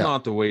 That's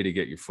not the way to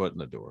get your foot in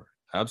the door.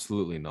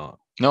 Absolutely not.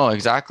 No,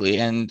 exactly.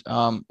 And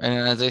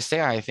as I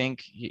say, I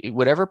think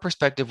whatever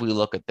perspective we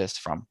look at this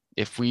from,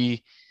 if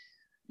we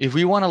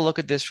want to look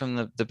at this from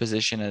the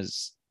position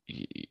as,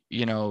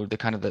 the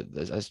kind of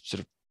as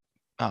sort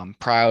of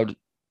proud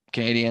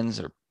Canadians,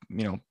 or,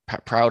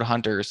 proud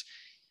hunters,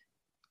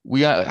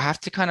 we have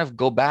to kind of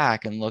go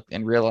back and look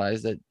and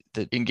realize that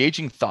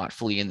engaging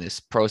thoughtfully in this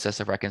process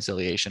of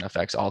reconciliation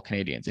affects all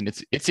Canadians, and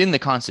it's in the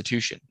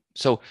Constitution.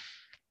 So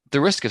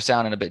the risk of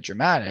sounding a bit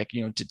dramatic,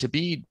 to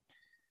be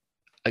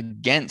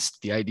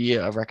against the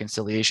idea of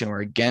reconciliation,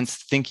 or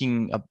against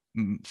thinking of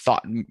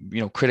thought,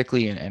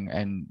 critically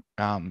and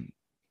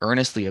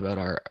earnestly about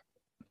our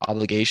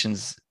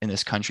obligations in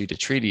this country to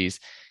treaties,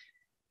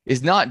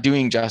 is not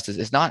doing justice,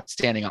 is not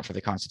standing up for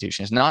the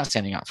Constitution, is not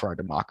standing up for our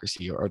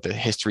democracy, or the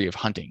history of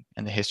hunting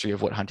and the history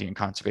of what hunting and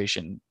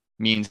conservation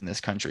means in this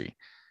country.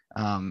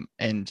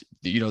 And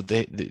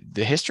the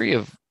history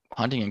of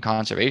hunting and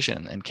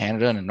conservation in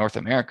Canada and in North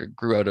America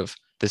grew out of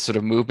this sort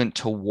of movement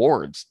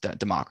towards that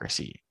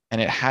democracy. And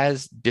it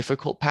has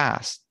difficult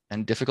past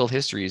and difficult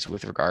histories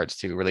with regards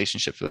to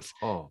relationships with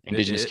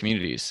Indigenous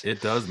communities. It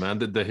does, man.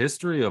 The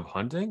history of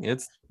hunting, a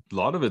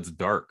lot of it's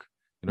dark.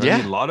 What I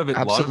mean? A lot of it's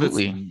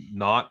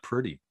not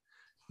pretty.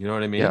 You know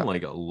what I mean? Yeah.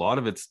 Like a lot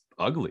of it's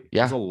ugly.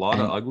 Yeah. There's a lot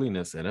of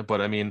ugliness in it.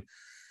 But I mean,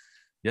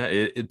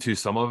 it to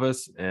some of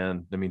us,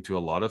 and I mean to a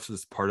lot of us,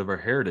 it's part of our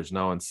heritage.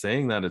 Now, in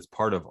saying that it's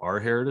part of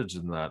our heritage,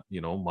 and that,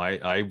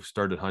 I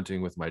started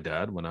hunting with my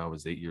dad when I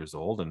was 8 years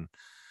old,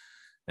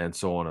 and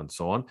so on and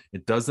so on.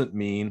 It doesn't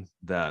mean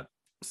that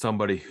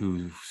somebody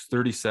who's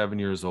 37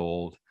 years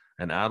old,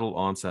 an adult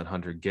onset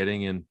hunter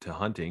getting into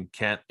hunting,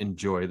 can't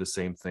enjoy the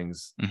same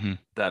things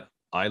that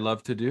I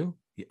love to do.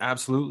 He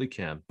absolutely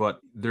can. But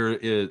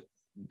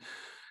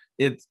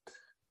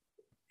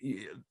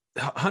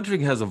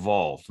hunting has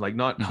evolved, like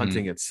not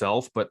hunting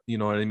itself, but you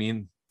know what I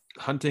mean?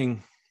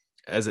 Hunting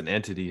as an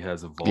entity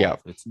has evolved. Yeah.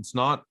 It's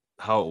not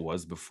how it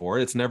was before.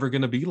 It's never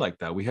going to be like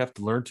that. We have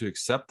to learn to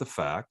accept the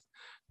fact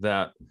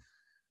that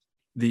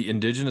the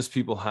Indigenous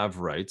people have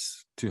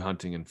rights to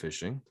hunting and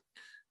fishing.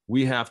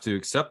 We have to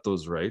accept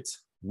those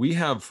rights. We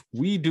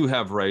do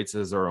have rights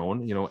as our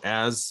own,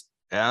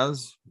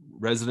 as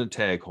resident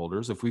tag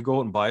holders. If we go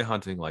out and buy a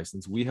hunting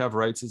license, we have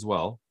rights as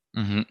well.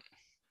 And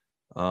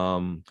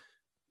not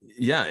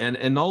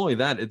only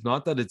that, it's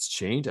not that it's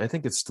changed. I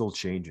think it's still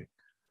changing.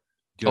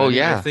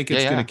 I think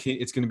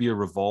it's going to be a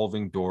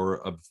revolving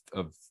door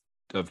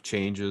of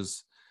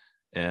changes.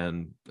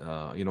 And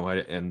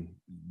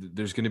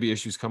there's going to be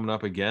issues coming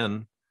up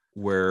again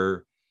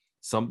where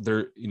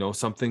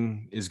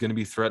something is going to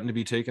be threatened to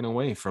be taken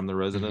away from the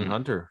resident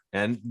hunter,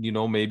 and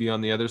maybe on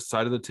the other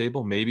side of the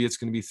table, maybe it's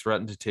going to be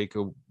threatened to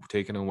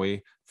taken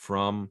away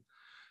from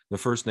the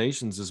First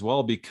Nations as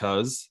well,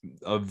 because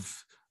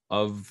of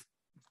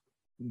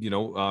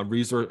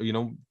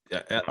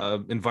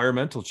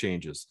environmental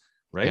changes,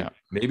 right? Yeah.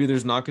 Maybe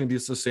there's not going to be a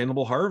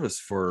sustainable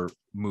harvest for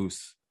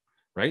moose,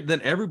 right?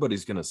 Then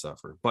everybody's going to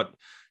suffer. But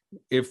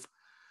if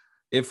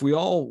we're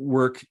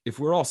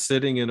all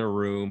sitting in a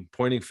room,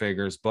 pointing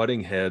fingers,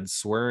 butting heads,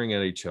 swearing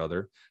at each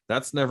other,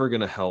 that's never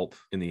going to help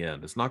in the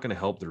end. It's not going to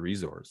help the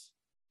resource.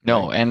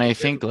 No. Right? And I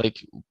think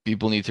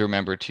people need to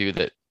remember too,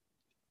 that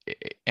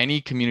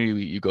any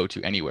community you go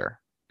to anywhere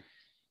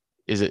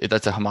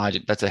that's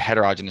a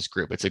heterogeneous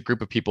group. It's a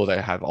group of people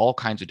that have all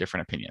kinds of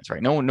different opinions,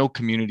 right? No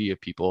community of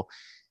people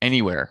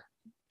anywhere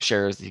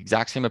shares the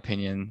exact same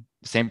opinion,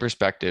 same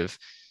perspective,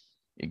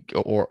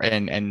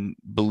 and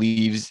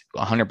believes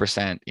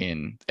 100%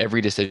 in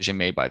every decision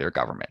made by their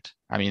government.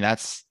 I mean,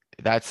 that's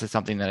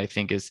something that I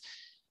think is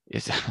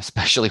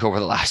especially over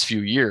the last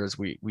few years,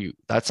 we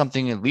that's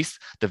something, at least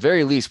the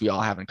very least, we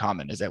all have in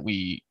common, is that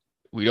we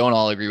don't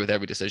all agree with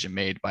every decision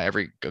made by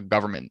every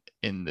government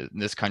in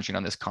this country and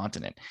on this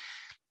continent.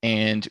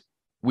 And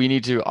we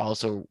need to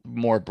also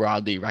more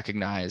broadly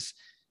recognize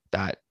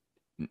that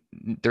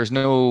there's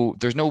no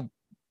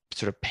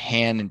sort of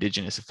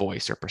pan-Indigenous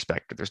voice or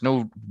perspective. There's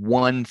no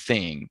one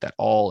thing that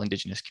all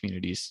Indigenous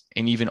communities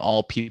and even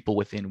all people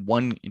within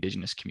one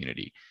Indigenous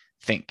community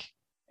think.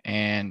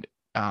 And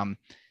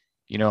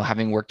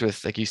having worked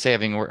with, like you say,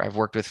 I've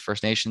worked with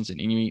First Nations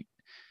and Inuit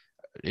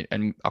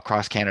and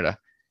across Canada,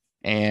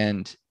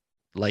 and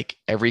like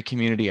every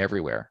community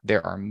everywhere,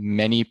 there are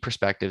many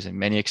perspectives and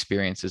many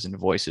experiences and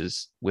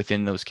voices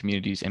within those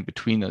communities and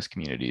between those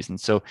communities. And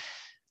so,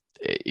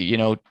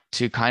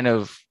 to kind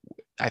of,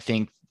 I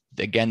think,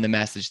 again, the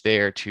message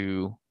there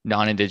to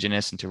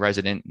non-Indigenous and to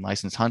resident and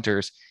licensed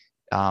hunters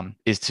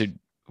is to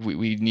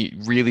we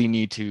really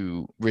need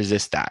to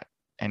resist that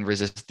and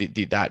resist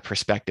that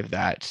perspective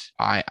that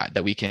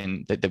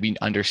we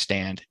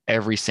understand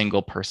every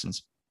single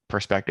person's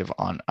perspective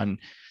on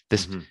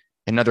this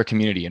another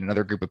community and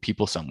another group of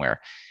people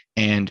somewhere.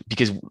 And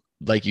because,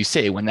 like you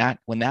say, when that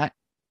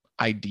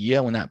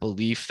idea, when that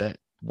belief that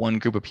one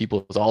group of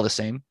people is all the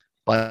same,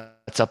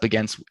 but it's up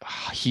against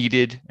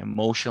heated,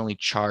 emotionally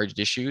charged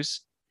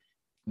issues,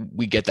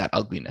 we get that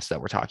ugliness that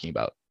we're talking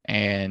about.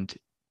 And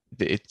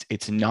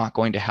it's not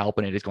going to help,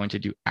 and it is going to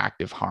do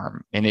active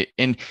harm. And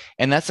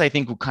that's, I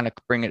think, we'll kind of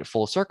bring it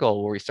full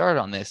circle where we started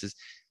on this, is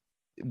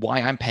why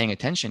I'm paying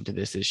attention to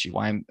this issue,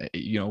 why I'm,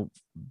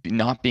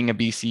 not being a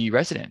BC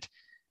resident.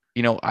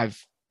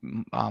 I've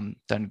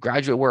done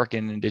graduate work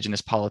in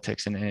Indigenous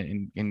politics and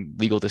in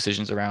legal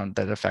decisions around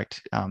that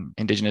affect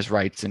Indigenous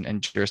rights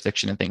and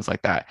jurisdiction and things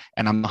like that.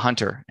 And I'm a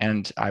hunter,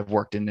 and I've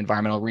worked in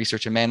environmental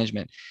research and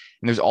management.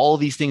 And there's all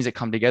these things that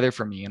come together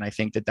for me. And I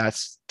think that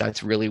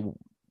that's really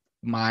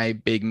my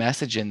big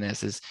message in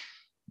this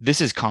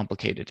is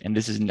complicated, and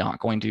this is not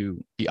going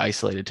to be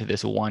isolated to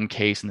this one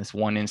case in this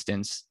one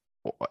instance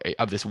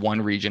of this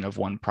one region of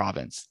one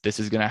province. This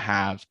is going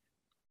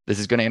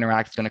to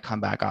interact, it's going to come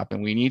back up,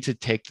 and we need to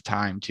take the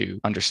time to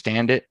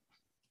understand it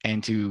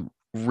and to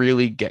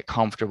really get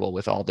comfortable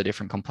with all the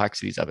different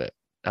complexities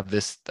of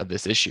this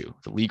issue,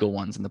 the legal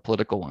ones and the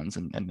political ones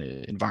and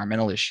the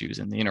environmental issues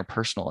and the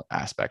interpersonal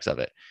aspects of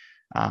it.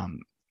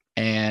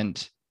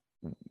 And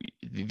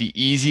the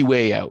easy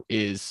way out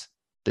is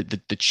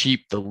the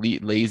cheap, the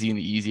lazy, and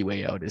the easy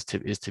way out is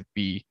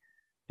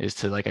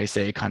to, like I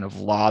say, kind of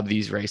lob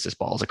these racist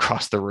balls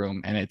across the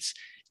room. And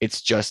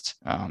it's just,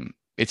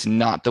 it's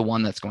not the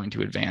one that's going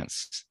to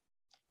advance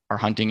our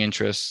hunting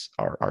interests,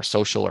 our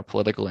social or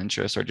political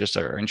interests, or just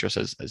our interests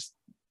as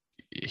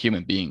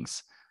human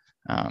beings.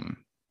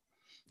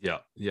 No,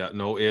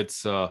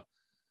 it's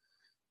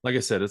like I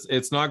said,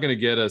 it's not going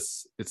to get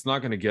us. It's not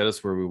going to get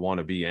us where we want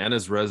to be. And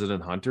as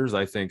resident hunters,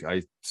 I think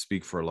I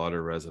speak for a lot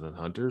of resident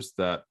hunters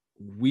that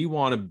we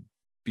want to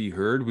be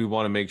heard. We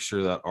want to make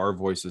sure that our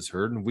voice is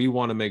heard, and we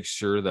want to make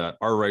sure that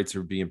our rights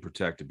are being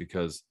protected.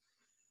 Because,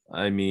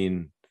 I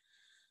mean,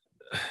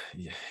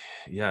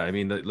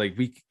 like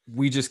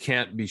we just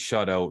can't be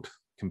shut out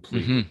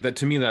completely. That,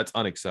 to me, that's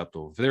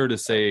unacceptable. If they were to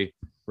say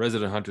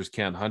resident hunters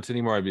can't hunt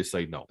anymore, I'd be just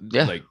like, no,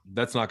 like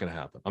that's not going to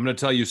happen. I'm going to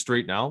tell you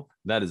straight now,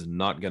 that is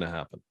not going to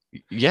happen.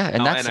 Yeah.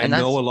 And I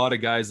know a lot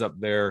of guys up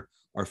there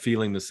are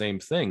feeling the same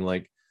thing.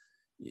 Like,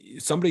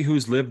 somebody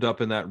who's lived up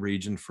in that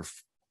region for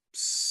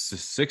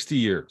 60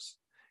 years,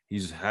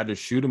 he's had to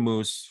shoot a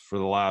moose for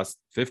the last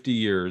 50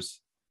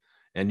 years.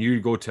 And you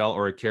go tell,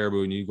 or a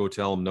caribou, and you go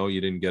tell him, no, you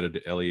didn't get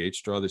a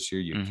LEH draw this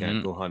year, you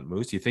can't go hunt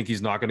moose. You think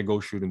he's not going to go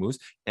shoot a moose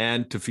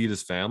and to feed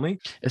his family?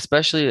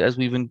 Especially as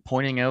we've been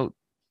pointing out,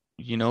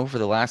 for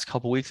the last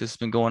couple of weeks, this has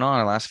been going on,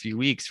 the last few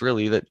weeks,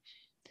 really, that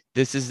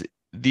this is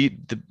the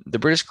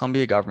British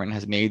Columbia government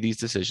has made these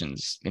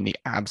decisions in the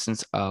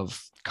absence of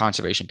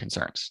conservation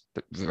concerns,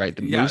 right?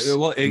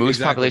 The moose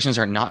populations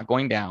are not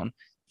going down.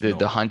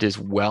 The hunt is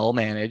well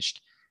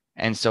managed.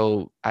 And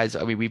so,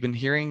 we've been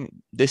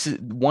hearing, this is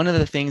one of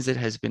the things that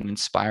has been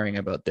inspiring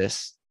about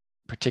this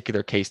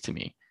particular case to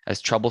me,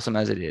 as troublesome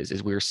as it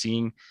is we're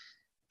seeing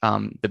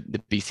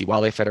the BC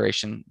Wildlife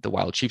Federation, the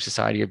Wild Chief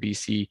Society of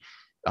BC,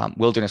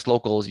 Wilderness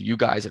Locals, you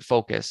guys at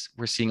Focus,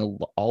 we're seeing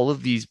all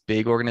of these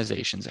big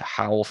organizations,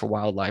 Howl for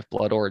Wildlife,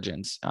 Blood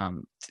Origins,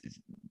 and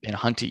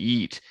Hunt to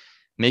Eat,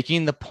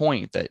 making the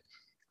point that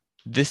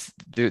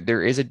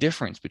there is a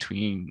difference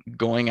between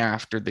going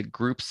after the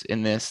groups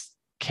in this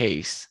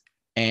case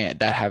and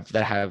that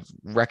have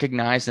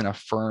recognized and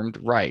affirmed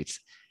rights,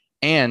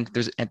 and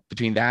there's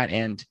between that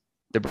and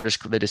the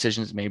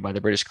decisions made by the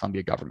British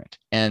Columbia government,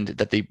 and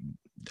that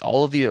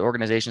all of the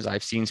organizations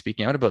I've seen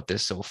speaking out about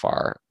this so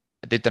far,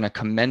 they've done a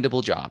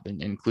commendable job,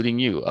 including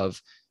you, of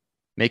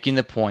making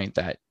the point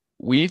that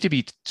we need to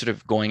be sort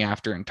of going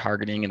after and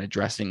targeting and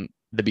addressing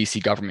the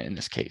BC government in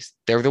this case.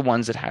 They're the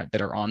ones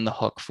that are on the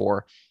hook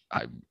for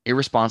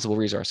irresponsible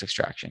resource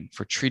extraction,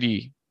 for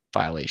treaty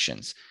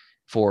violations,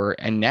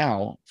 and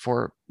now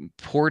for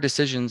poor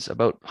decisions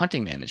about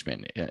hunting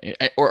management,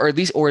 or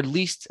at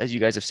least, as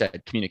you guys have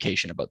said,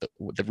 communication about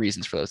the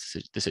reasons for those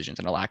decisions,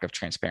 and a lack of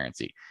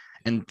transparency.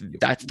 And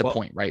that's the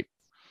point, right?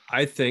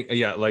 I think,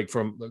 like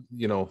from,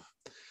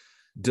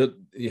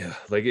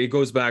 like it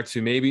goes back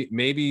to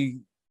maybe,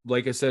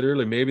 like I said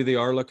earlier, maybe they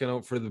are looking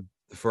out for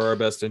our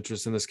best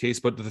interest in this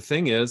case. But the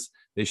thing is,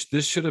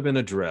 this should have been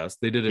addressed.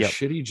 They did a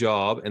shitty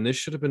job, and this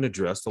should have been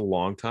addressed a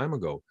long time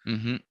ago.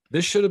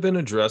 This should have been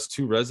addressed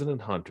to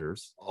resident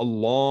hunters a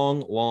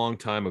long, long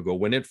time ago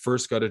when it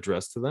first got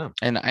addressed to them.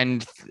 And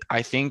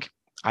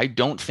I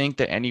don't think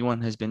that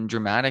anyone has been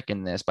dramatic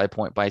in this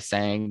by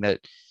saying that,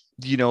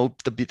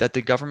 that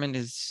the government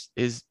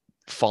is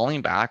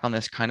falling back on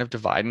this kind of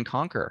divide and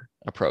conquer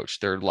approach.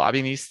 They're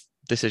lobbying these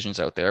decisions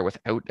out there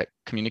without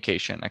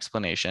communication,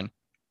 explanation.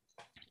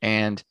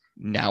 And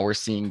now we're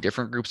seeing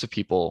different groups of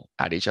people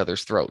at each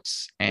other's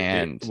throats.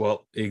 And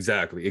well,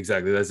 exactly.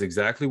 That's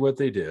exactly what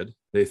they did.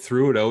 They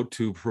threw it out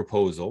to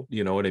proposal,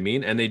 you know what I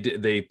mean? And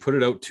they put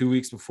it out 2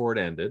 weeks before it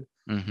ended.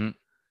 Mm-hmm.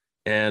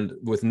 And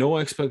with no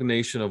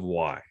explanation of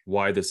why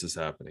this is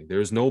happening.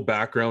 There's no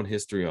background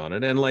history on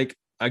it. And like,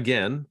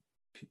 again,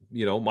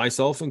 you know,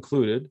 myself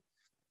included,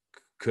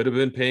 could have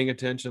been paying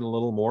attention a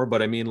little more,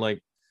 but I mean,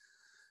 like,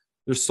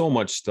 there's so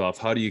much stuff.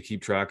 How do you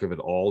keep track of it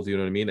all? Do you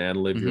know what I mean? And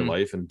live your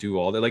life and do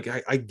all that. Like,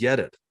 I get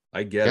it.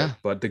 I get it.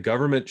 But the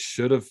government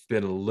should have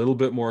been a little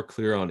bit more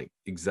clear on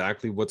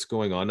exactly what's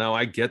going on. Now,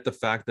 I get the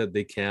fact that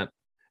they can't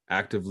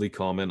actively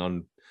comment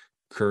on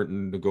current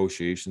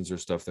negotiations or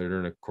stuff that are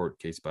in a court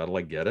case battle.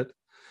 I get it.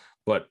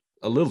 But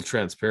a little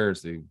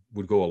transparency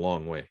would go a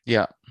long way.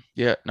 Yeah.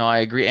 No, I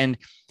agree. And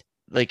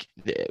like,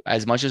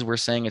 as much as we're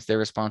saying it's their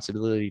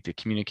responsibility to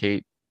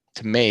communicate,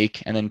 to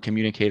make and then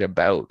communicate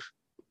about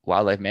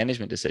wildlife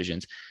management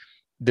decisions,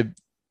 the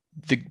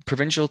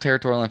provincial,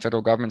 territorial, and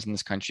federal governments in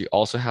this country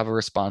also have a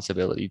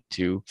responsibility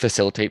to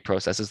facilitate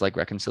processes like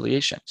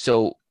reconciliation.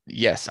 So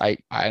yes, I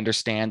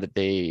understand that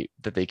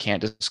they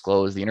can't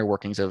disclose the inner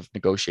workings of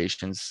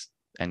negotiations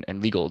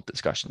and legal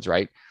discussions,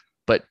 right?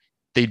 But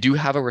they do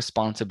have a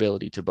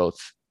responsibility to both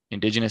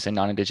Indigenous and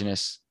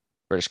non-Indigenous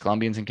British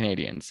Columbians and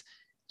Canadians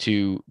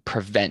to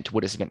prevent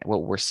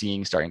what we're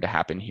seeing starting to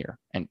happen here,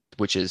 and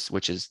which is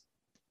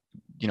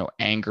you know,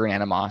 anger and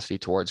animosity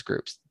towards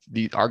groups.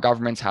 Our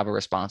governments have a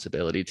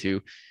responsibility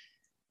to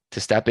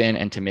step in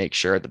and to make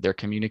sure that they're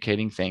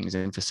communicating things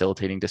and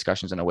facilitating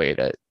discussions in a way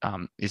that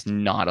is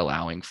not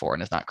allowing for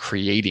and is not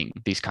creating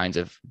these kinds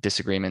of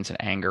disagreements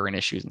and anger and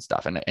issues and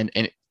stuff.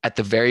 And at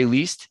the very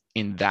least,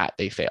 in that,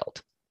 they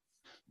failed.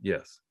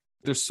 Yes.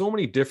 There's so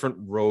many different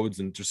roads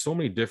and there's so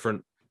many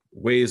different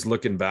ways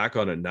looking back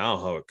on it now,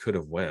 how it could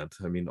have went.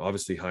 I mean,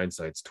 obviously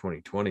hindsight's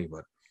 2020,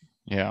 but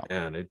yeah.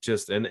 And it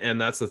just,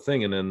 and that's the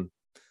thing. And then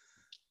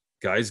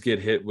guys get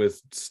hit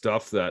with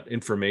stuff, that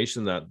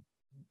information that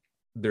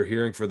they're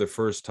hearing for the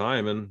first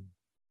time, and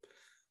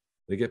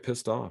they get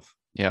pissed off.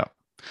 Yeah.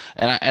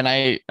 And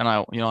I,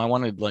 you know, I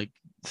wanted like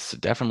to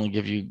definitely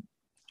give you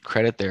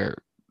credit there.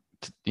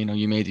 You know,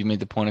 you made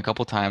the point a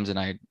couple of times, and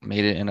I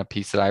made it in a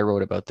piece that I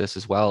wrote about this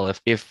as well.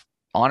 If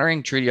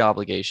honoring treaty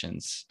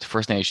obligations to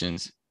First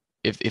Nations,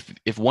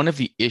 if one of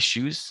the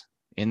issues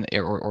in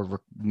or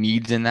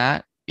needs in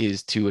that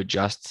is to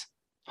adjust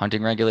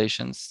hunting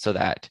regulations so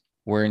that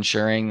we're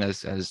ensuring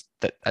as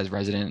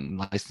resident and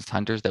licensed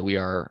hunters that we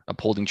are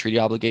upholding treaty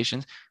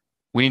obligations,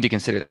 we need to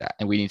consider that,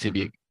 and we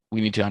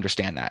need to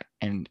understand that.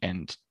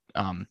 And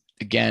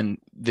again,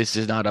 this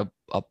is not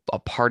a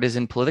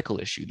partisan political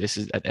issue. This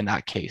is, in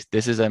that case,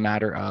 this is a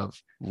matter of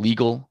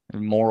legal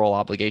and moral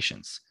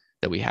obligations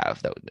that we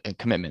have, and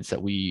commitments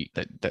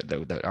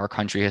that our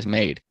country has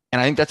made.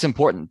 And I think that's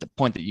important. The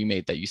point that you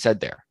made, that you said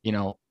there, you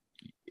know,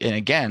 and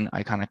again,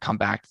 I kind of come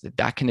back to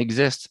that can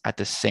exist at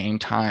the same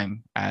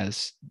time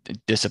as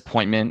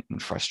disappointment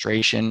and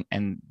frustration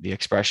and the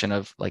expression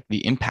of like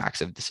the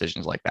impacts of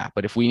decisions like that.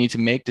 But if we need to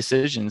make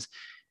decisions,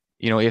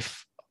 you know,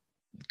 if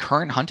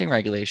current hunting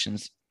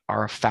regulations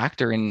are a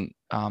factor in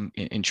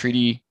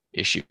treaty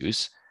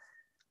issues,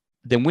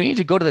 then we need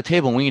to go to the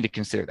table and we need to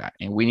consider that,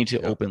 and we need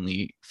to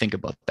openly think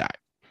about that.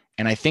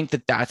 And I think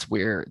that that's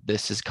where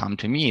this has come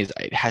to me, is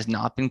it has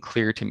not been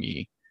clear to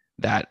me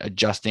that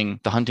adjusting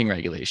the hunting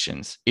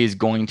regulations is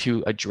going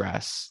to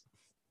address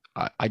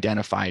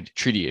identified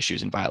treaty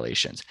issues and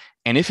violations.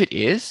 And if it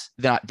is,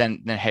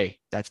 then hey,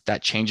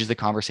 that changes the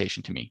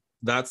conversation to me.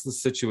 That's the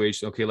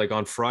situation. Okay, like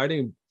on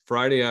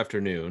Friday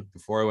afternoon,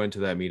 before I went to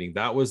that meeting,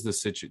 that was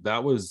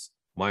that was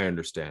my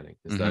understanding,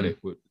 is that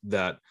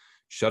that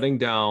shutting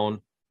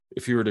down,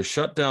 if you were to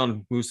shut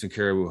down moose and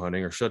caribou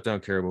hunting, or shut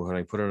down caribou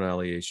hunting, put on an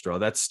LEH straw,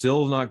 that's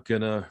still not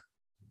gonna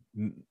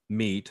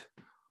meet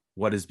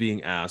what is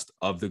being asked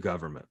of the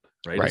government,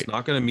 right? It's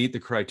not going to meet the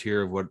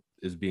criteria of what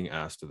is being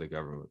asked of the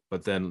government.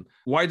 But then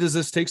why does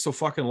this take so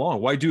fucking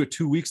long? Why do it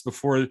 2 weeks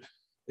before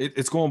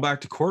it's going back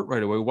to court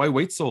right away? Why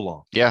wait so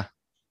long? Yeah,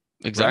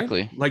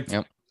 exactly. Right?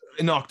 Like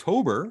in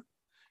October,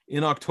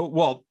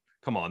 well,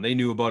 come on, they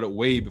knew about it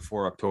way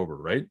before October,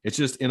 right? It's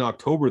just in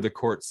October, the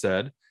court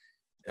said,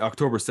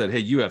 hey,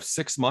 you have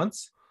 6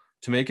 months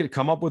to make it,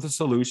 come up with a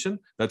solution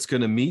that's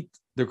going to meet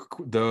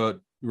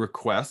the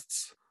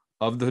requests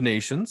of the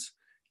nations.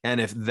 And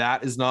if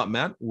that is not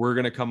met, we're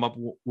going to come up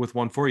with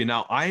one for you.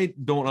 Now, I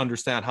don't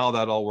understand how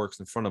that all works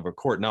in front of a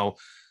court. Now,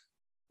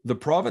 the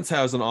province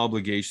has an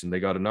obligation.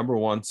 They got a number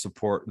one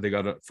support. They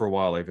got it for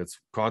wildlife. It's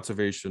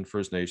conservation,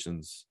 First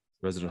Nations,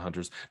 resident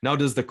hunters. Now,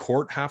 does the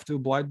court have to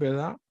abide by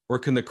that? Or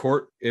can the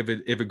court, if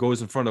it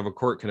goes in front of a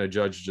court, can a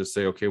judge just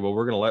say, okay, well,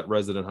 we're going to let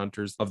resident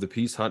hunters of the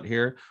peace hunt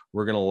here.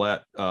 We're going to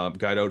let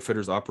guide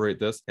outfitters operate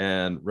this,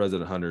 and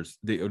resident hunters,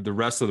 the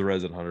rest of the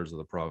resident hunters of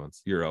the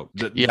province, you're out.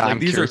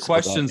 These are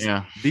questions.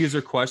 These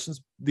are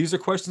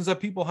questions that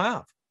people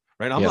have,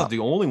 right? I'm not the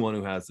only one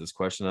who has this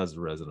question as a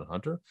resident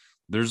hunter.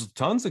 There's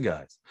tons of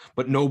guys,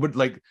 but nobody,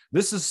 like,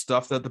 this is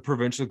stuff that the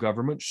provincial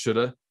government should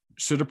have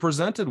should have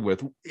presented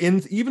with.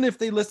 Even if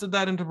they listed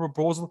that into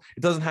proposal,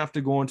 it doesn't have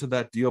to go into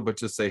that deal, but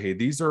just say, hey,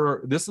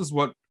 this is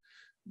what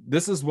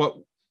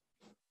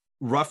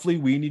roughly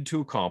we need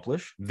to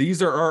accomplish.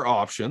 These are our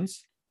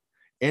options.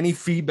 Any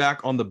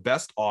feedback on the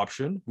best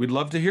option, we'd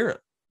love to hear it.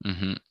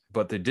 Mm-hmm.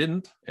 But they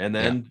didn't. And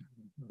then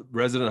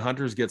resident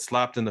hunters get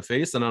slapped in the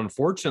face. And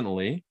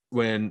unfortunately,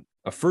 when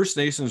a First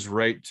Nations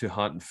right to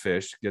hunt and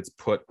fish gets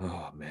put,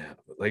 oh man,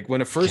 like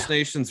when a First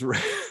Nations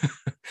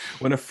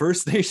when a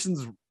First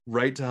Nations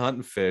right to hunt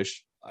and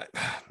fish,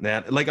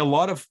 man, like a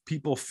lot of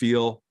people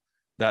feel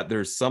that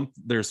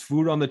there's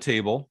food on the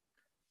table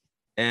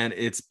and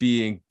it's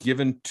being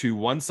given to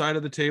one side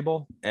of the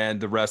table and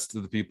the rest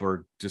of the people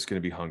are just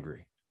going to be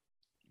hungry.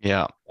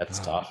 Yeah, that's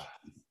tough.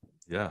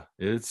 Yeah,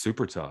 it's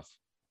super tough.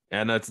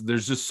 And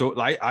there's just so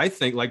I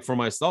think, like, for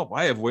myself,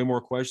 I have way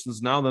more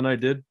questions now than I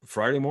did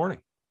Friday morning.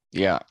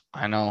 Yeah,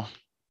 I know.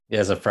 Yeah,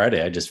 as a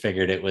Friday, I just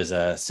figured it was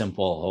a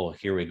simple, oh,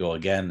 here we go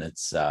again.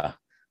 It's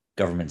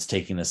government's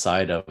taking the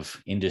side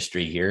of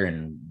industry here,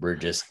 and we're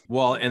just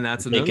and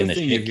that's another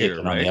thing you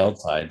hear, right? On the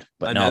outside.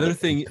 But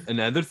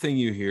another thing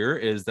you hear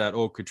is that,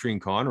 oh, Katrine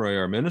Conroy,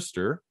 our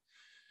minister,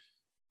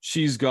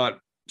 she's got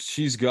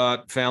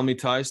family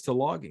ties to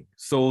logging.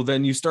 So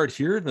then you start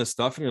hearing this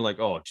stuff and you're like,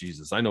 oh,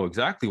 Jesus, I know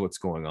exactly what's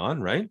going on,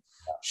 right?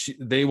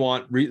 They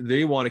want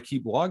to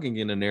keep logging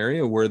in an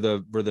area where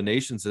the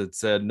nations had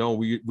said, no,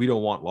 we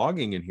don't want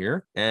logging in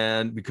here.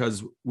 And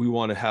because we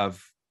want to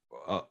have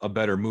a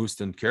better moose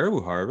and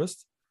caribou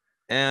harvest,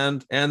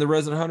 and the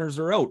resident hunters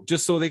are out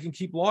just so they can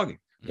keep logging.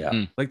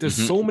 Yeah. Like there's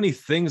so many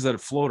things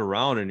that float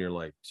around and you're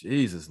like,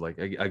 Jesus, like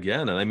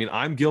again. And I mean,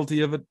 I'm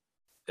guilty of it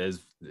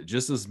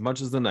just as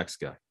much as the next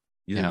guy.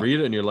 You read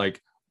it and you're like,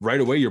 right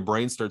away, your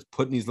brain starts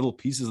putting these little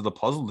pieces of the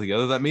puzzle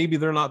together that maybe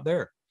they're not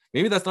there.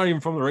 Maybe that's not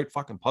even from the right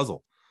fucking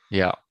puzzle.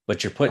 Yeah.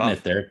 But you're putting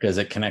it there because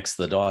it connects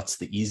the dots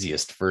the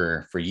easiest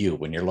for you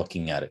when you're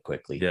looking at it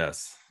quickly.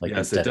 Yes.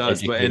 Yes, it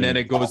does. But and then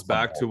it goes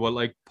back to what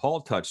like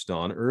Paul touched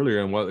on earlier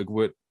and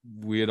what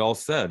we had all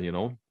said,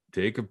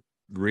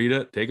 read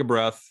it, take a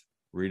breath,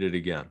 read it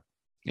again.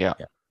 Yeah.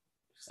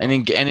 And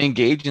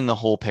engage in the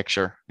whole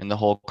picture, in the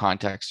whole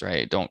context,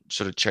 right? Don't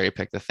sort of cherry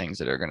pick the things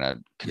that are going to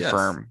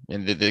confirm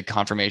in the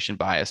confirmation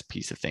bias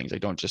piece of things.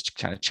 Like don't just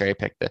kind of cherry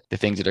pick the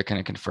things that are going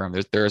to confirm.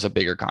 There is a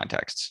bigger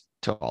context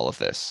to all of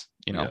this,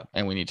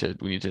 and we need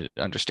to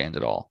understand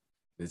it all.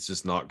 It's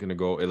just not going to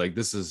go like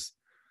this is,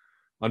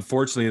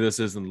 unfortunately, this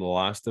isn't the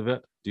last of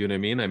it. Do you know what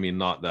I mean? I mean,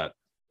 not that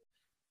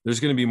there's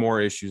going to be more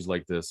issues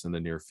like this in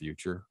the near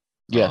future.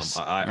 Yes.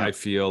 I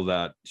feel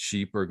that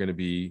sheep are going to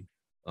be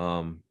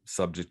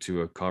subject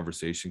to a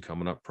conversation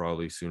coming up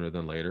probably sooner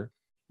than later.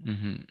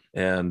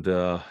 And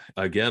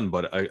again,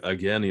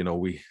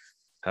 we,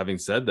 having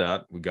said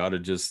that, we got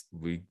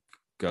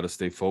to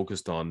stay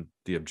focused on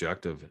the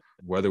objective,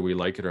 whether we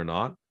like it or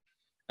not.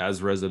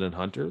 As resident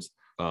hunters,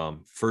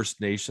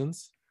 First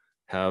Nations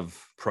have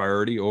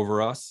priority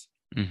over us.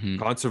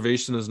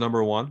 Conservation is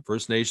number one,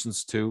 First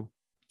Nations 2,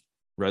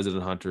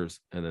 resident hunters,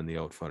 and then the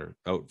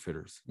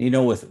outfitters.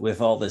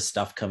 With all this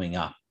stuff coming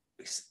up,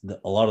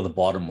 a lot of the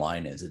bottom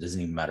line is it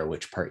doesn't even matter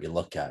which part you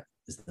look at,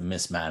 is the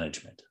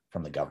mismanagement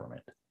from the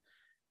government,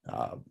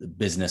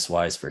 business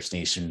wise, First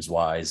Nations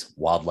wise,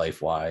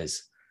 wildlife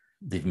wise.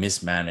 They've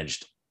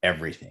mismanaged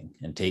everything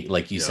and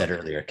like you said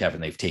earlier,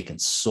 Kevin, they've taken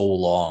so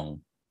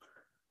long,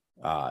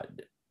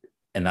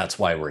 and that's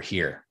why we're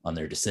here on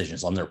their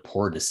decisions, on their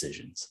poor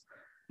decisions.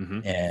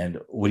 And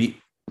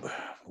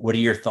what are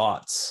your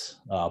thoughts,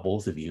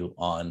 both of you,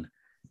 on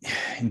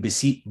in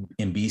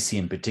BC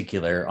in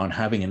particular, on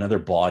having another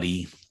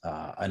body,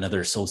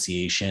 another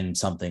association,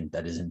 something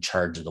that is in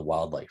charge of the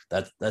wildlife?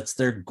 That's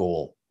their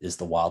goal, is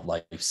the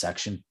wildlife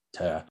section,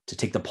 to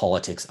take the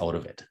politics out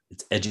of it.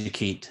 It's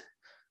educate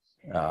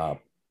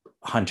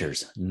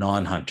hunters,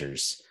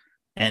 non-hunters,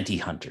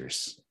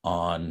 anti-hunters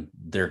on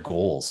their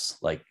goals,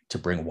 like to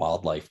bring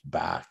wildlife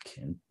back.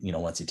 And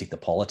once you take the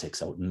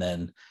politics out, and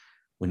then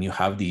when you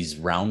have these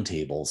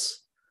roundtables,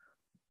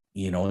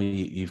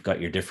 you've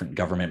got your different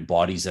government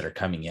bodies that are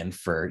coming in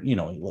for,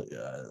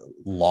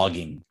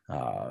 logging,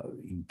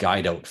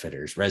 guide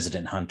outfitters,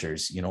 resident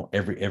hunters,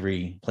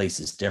 every place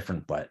is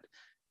different. But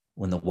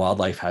when the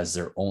wildlife has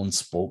their own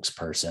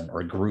spokesperson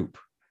or group,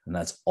 and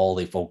that's all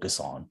they focus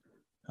on,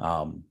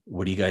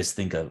 what do you guys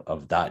think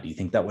of that? Do you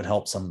think that would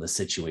help some of the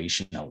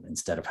situation out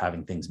instead of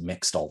having things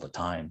mixed all the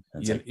time?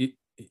 Pete,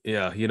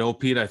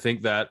 I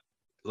think that,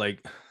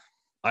 like,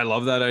 I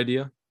love that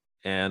idea.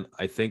 And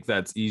I think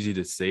that's easy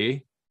to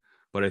say.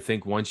 But I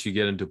think once you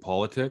get into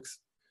politics,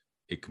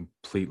 it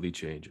completely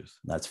changes.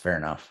 That's fair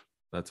enough.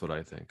 That's what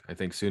I think. I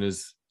think soon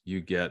as you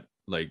get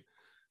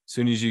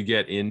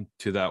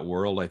into that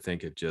world, I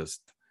think it's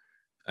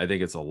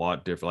a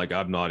lot different. Like,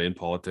 I'm not in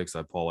politics.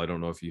 Paul, I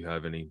don't know if you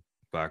have any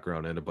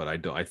background in it, but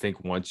I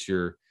think once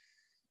you're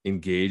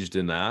engaged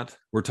in that,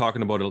 we're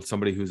talking about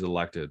somebody who's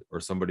elected or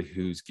somebody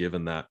who's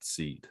given that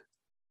seat.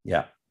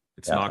 Yeah.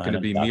 It's not going to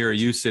be me or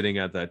you sitting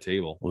at that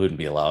table. We wouldn't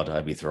be allowed.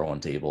 I'd be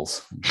throwing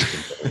tables.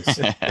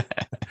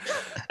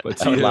 But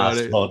that would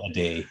last about a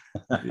day.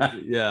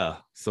 Yeah.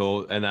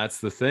 So, and that's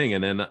the thing.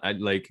 And then I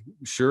like,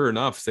 sure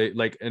enough, say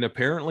like, and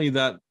apparently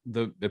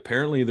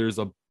there's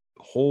a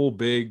whole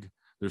big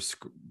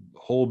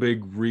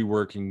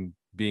reworking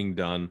being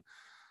done.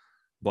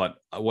 But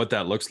what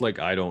that looks like,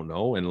 I don't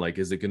know. And like,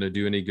 is it going to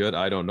do any good?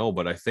 I don't know.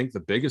 But I think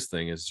the biggest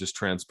thing is just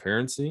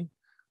transparency,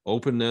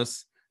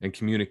 openness, and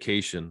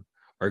communication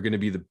are going to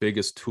be the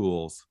biggest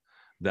tools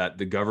that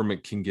the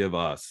government can give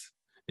us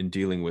in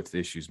dealing with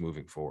issues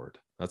moving forward.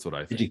 That's what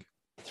I think.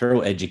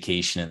 Throw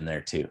education in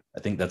there too. I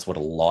think that's what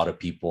a lot of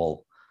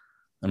people,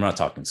 I'm not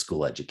talking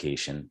school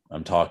education,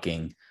 I'm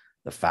talking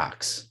the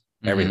facts,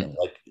 everything,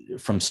 like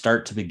from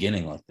start to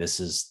beginning, like this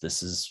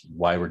is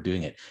why we're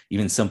doing it.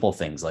 Even simple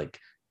things like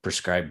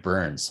prescribed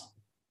burns,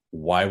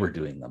 why we're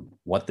doing them,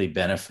 what they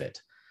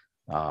benefit,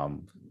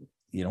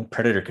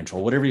 predator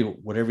control,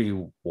 whatever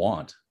you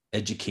want,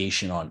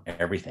 education on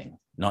everything,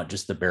 not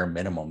just the bare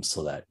minimum,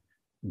 so that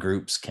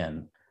groups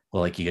can,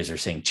 well, like you guys are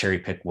saying, cherry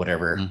pick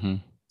whatever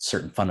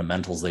certain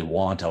fundamentals they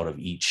want out of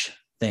each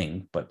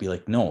thing, but be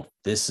like, no,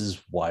 this is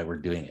why we're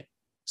doing it.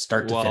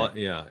 Start to finish.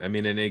 Yeah. I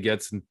mean, and it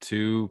gets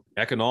into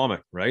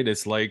economic, right?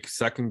 It's like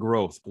second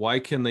growth. Why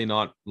can they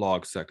not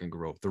log second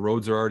growth? The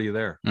roads are already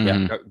there.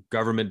 Mm-hmm. Yeah.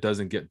 Government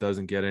doesn't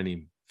get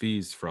any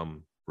fees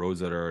from roads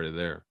that are already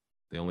there.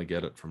 They only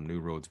get it from new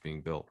roads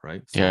being built,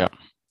 right? So yeah.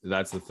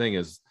 That's the thing,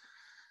 is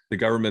the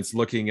government's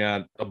looking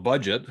at a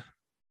budget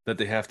that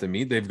they have to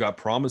meet. They've got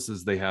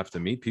promises they have to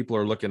meet. People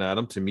are looking at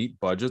them to meet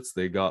budgets.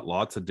 They got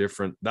lots of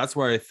different, that's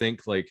why I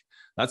think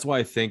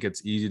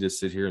it's easy to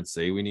sit here and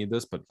say we need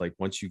this, but like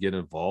once you get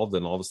involved,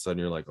 then all of a sudden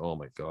you're like, oh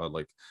my God,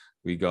 like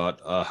we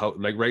got how,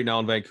 like right now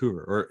in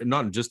Vancouver, or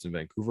not just in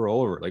Vancouver,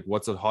 all over, like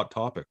what's a hot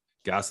topic?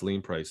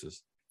 Gasoline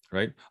prices,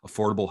 right?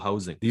 Affordable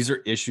housing. These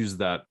are issues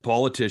that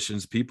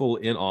politicians, people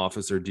in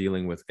office are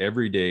dealing with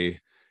every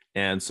day.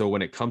 And so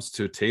when it comes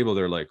to a table,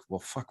 they're like, well,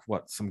 fuck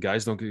what? Some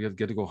guys don't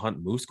get to go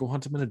hunt moose, go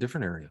hunt them in a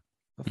different area.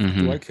 The fuck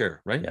do I care?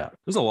 Right. Yeah.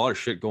 There's a lot of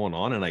shit going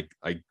on. And I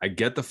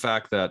get the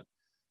fact that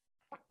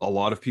a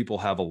lot of people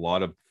have a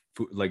lot of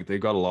food, like they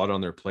got a lot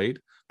on their plate,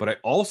 but I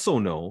also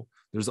know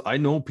I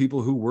know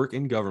people who work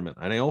in government,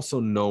 and I also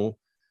know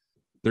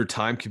their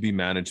time could be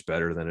managed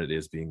better than it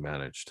is being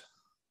managed.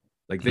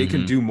 Like they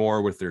can do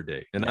more with their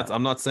day. And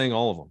I'm not saying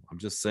all of them. I'm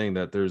just saying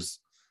that there's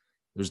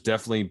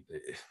definitely,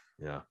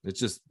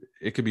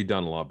 it could be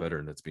done a lot better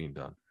than it's being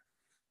done.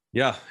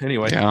 Yeah.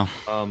 Anyway,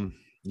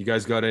 you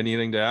guys got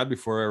anything to add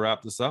before I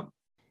wrap this up?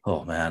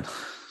 Oh man.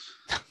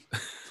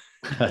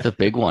 That's a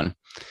big one.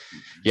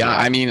 Yeah.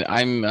 I mean,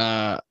 I'm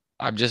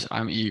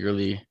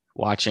eagerly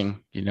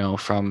watching,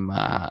 from,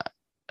 and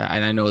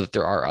I know that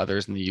there are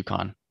others in the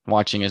Yukon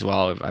watching as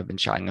well. I've been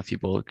chatting with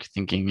people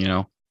thinking,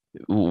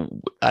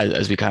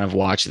 as we kind of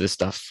watch this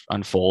stuff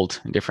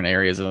unfold in different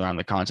areas around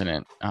the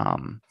continent.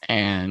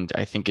 And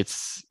I think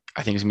it's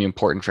gonna be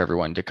important for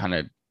everyone to kind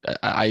of,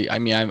 I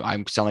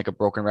sound like a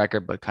broken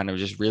record, but kind of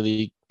just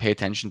really pay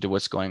attention to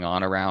what's going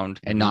on around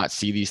and not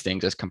see these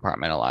things as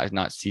compartmentalized,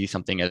 not see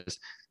something as,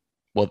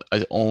 well,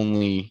 as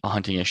only a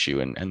hunting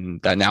issue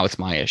and that now it's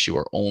my issue,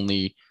 or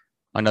only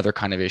another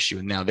kind of issue.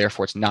 And now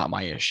therefore it's not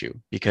my issue,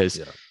 because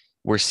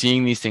we're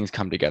seeing these things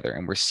come together,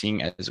 and we're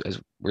seeing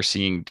as we're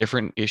seeing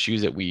different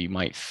issues that we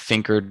might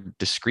think are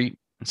discrete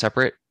and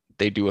separate,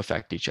 they do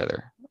affect each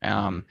other.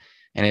 And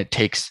it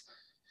takes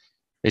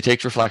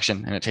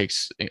reflection, and it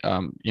takes,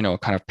 kind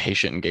of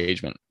patient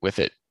engagement with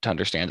it to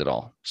understand it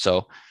all.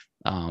 So,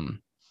 I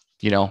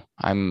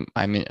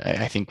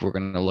think we're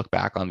going to look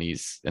back on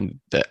these and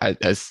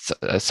as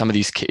some of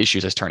these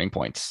issues as turning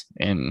points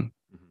in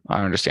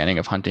our understanding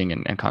of hunting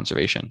and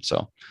conservation.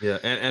 So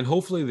and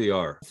hopefully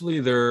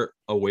they're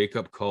a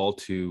wake-up call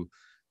to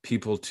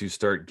people to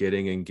start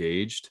getting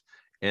engaged,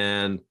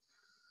 and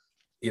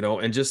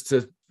and just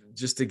to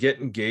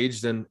get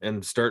engaged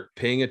and start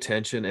paying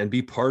attention and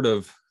be part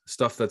of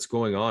stuff that's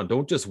going on.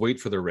 Don't just wait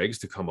for the regs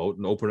to come out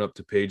and open up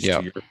the page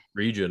to your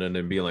region and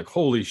then be like,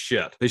 holy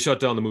shit, they shut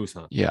down the moose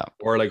hunt.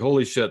 Or like,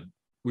 holy shit,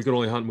 we can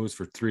only hunt moose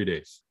for 3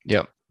 days.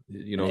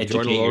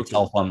 Educate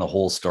yourself on the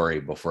whole story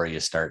before you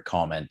start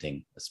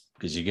commenting,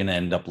 because you're going to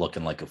end up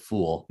looking like a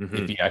fool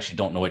if you actually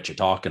don't know what you're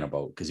talking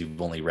about, because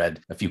you've only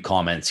read a few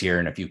comments here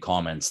and a few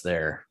comments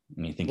there,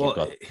 and you think you've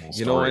got the whole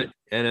story.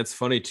 And it's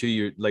funny too,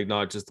 you like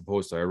not just the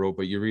post I wrote,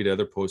 but you read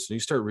other posts and you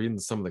start reading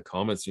some of the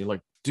comments and you're like,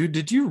 dude,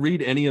 did you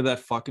read any of that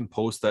fucking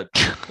post that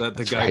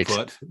the guy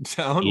put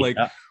down? Like,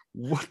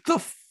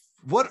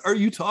 what are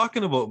you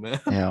talking about,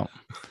 man?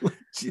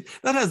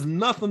 That has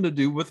nothing to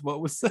do with what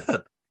was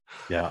said.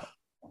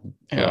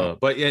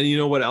 But you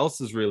know what else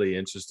is really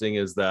interesting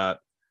is that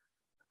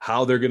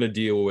how they're going to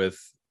deal with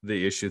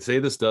the issue. Say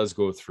this does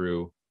go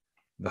through,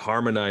 the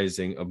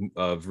harmonizing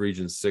of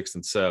regions 6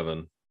 and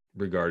 7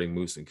 regarding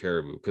moose and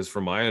caribou, because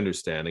from my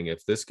understanding,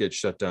 if this gets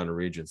shut down in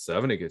region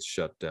 7, it gets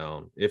shut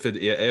down.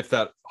 If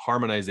that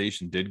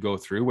harmonization did go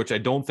through, which I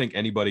don't think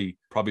anybody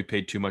probably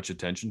paid too much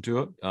attention to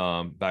it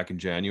back in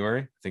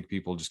January. I think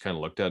people just kind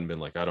of looked at it and been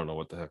like, I don't know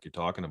what the heck you're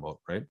talking about,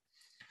 right?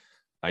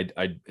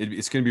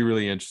 It's going to be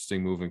really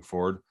interesting moving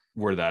forward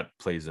where that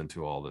plays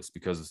into all this,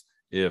 because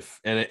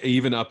and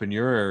even up in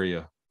your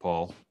area,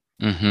 Paul,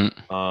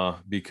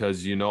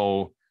 because, you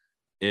know,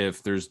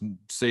 if there's,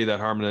 say that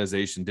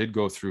harmonization did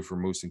go through for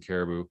moose and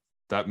caribou,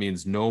 that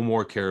means no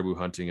more caribou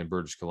hunting in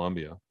British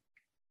Columbia.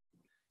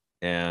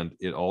 And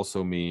it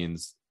also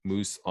means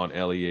moose on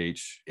LEH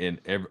in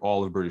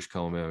all of British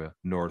Columbia,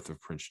 north of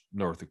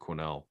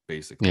Quesnel,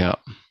 basically. Yeah.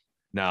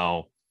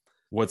 Now,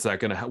 what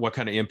kind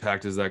of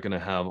impact is that going to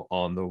have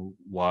on the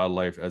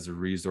wildlife as a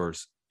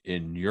resource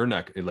in your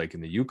neck, like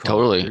in the Yukon?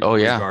 Totally.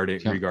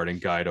 Regarding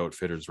guide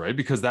outfitters, right?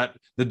 Because that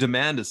the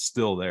demand is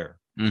still there.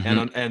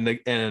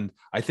 And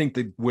I think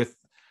that with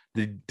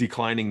the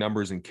declining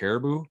numbers in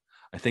caribou,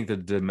 I think the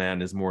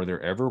demand is more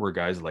there ever, where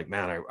guys are like,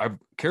 man, I've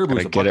caribou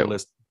is a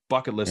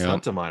bucket list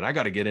hunt of mine. I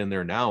got to get in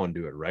there now and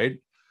do it, right?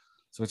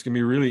 So it's gonna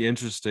be really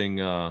interesting.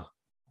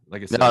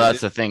 Like I said, no,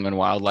 that's the thing. When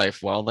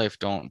wildlife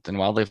don't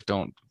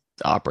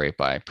operate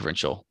by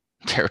provincial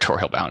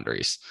territorial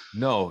boundaries.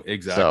 No,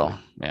 exactly. So,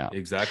 yeah,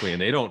 exactly.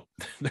 And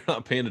they're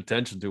not paying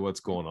attention to what's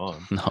going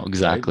on. No,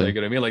 exactly. Right?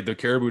 Like, I mean, like the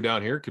caribou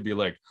down here could be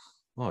like,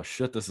 oh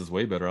shit, this is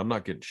way better. I'm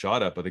not getting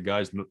shot at, but the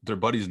guys, their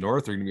buddies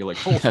north are gonna be like,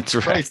 oh, that's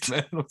Christ,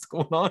 right, man, what's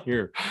going on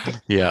here?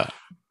 Yeah.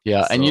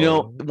 So, and you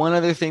know, one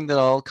other thing that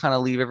I'll kind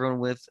of leave everyone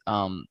with,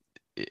 and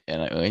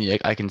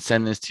I can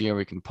send this to you, or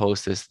we can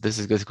post this.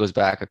 This goes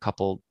back a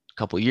couple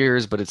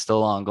years, but it's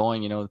still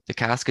ongoing. You know, the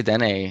Casca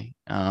Dene,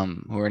 who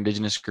are an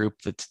Indigenous group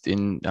that's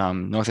in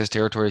Northwest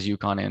Territories,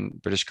 Yukon,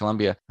 and British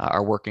Columbia,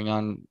 are working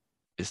on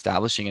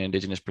establishing an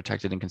Indigenous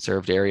protected and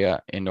conserved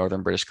area in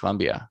northern British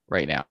Columbia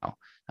right now.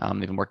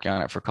 They've been working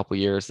on it for a couple of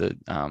years. That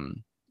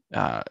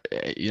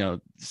you know,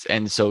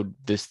 and so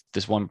this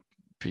one,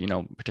 you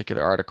know,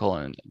 particular article,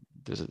 and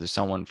there's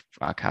someone,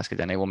 Casca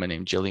Dene woman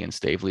named Jillian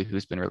Stavely,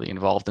 who's been really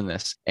involved in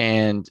this,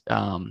 and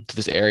to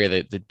this area,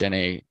 the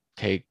Dene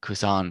Te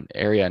Kusan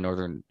area,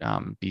 northern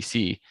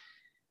BC.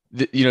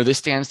 You know, this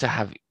stands to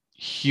have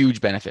huge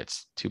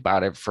benefits for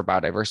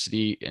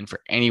biodiversity and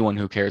for anyone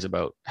who cares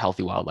about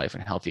healthy wildlife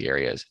and healthy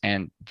areas.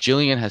 And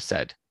Jillian has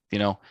said, you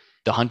know,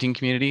 the hunting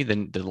community,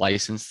 the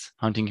licensed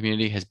hunting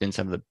community, has been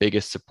some of the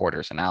biggest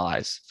supporters and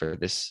allies for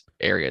this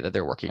area that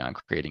they're working on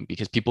creating,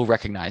 because people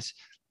recognize,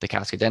 the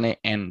Casca Dene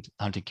and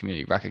the hunting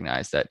community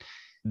recognize, that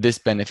this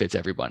benefits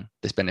everyone.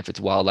 This benefits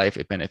wildlife.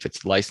 It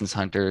benefits licensed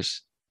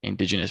hunters,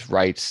 Indigenous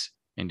rights,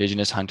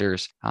 Indigenous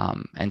hunters.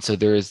 And so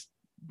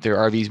there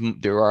are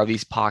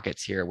these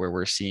pockets here where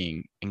we're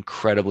seeing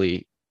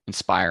incredibly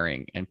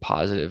inspiring and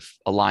positive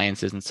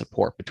alliances and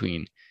support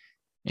between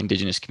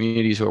Indigenous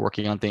communities who are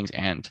working on things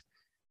and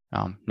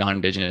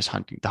non-Indigenous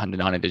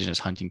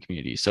hunting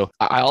communities. So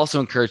I also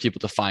encourage people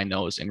to find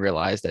those and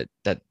realize that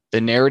the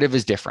narrative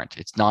is different.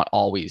 It's not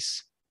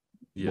always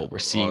what we're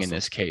seeing in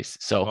this case.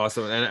 So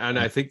awesome. And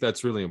I think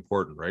that's really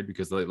important, right?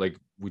 Because like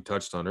we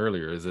touched on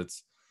earlier,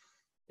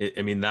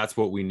 I mean, that's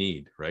what we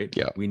need, right?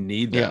 Yeah. We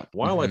need that. Yeah.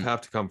 Wildlife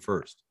have to come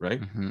first,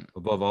 right?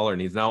 Above all our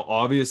needs. Now,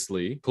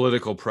 obviously,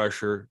 political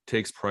pressure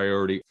takes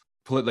priority.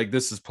 Like,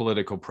 this is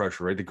political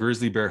pressure, right? The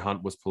grizzly bear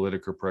hunt was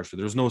political pressure.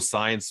 There's no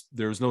science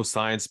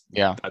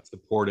that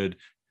supported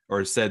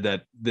or said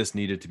that this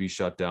needed to be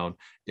shut down.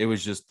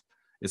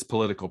 It's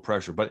political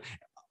pressure. But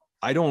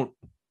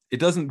it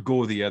doesn't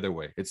go the other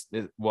way.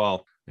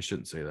 Well, I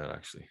shouldn't say that,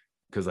 actually,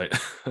 because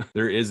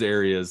there is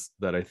areas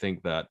that I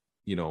think that,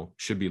 you know,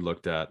 should be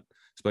looked at,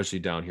 especially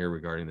down here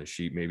regarding the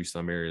sheep. Maybe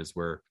some areas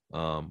where,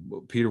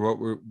 Peter, what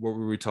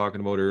were we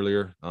talking about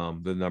earlier?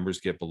 The numbers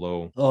get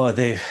below. Oh,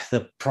 the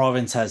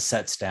province has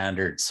set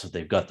standards. So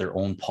they've got their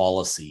own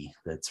policy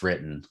that's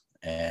written,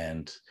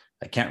 and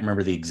I can't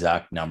remember the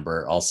exact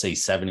number. I'll say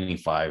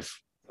 75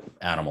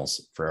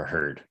 animals for a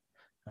herd.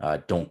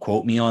 Don't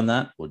quote me on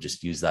that. We'll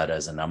just use that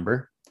as a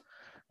number.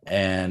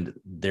 And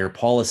their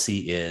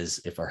policy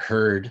is, if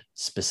a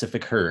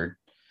specific herd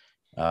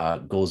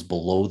goes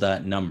below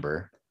that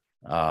number,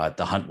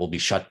 the hunt will be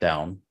shut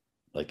down,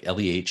 like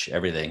LEH,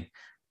 everything,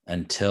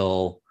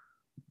 until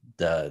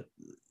the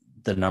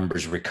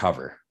numbers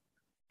recover,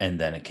 and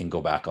then it can go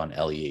back on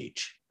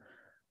LEH.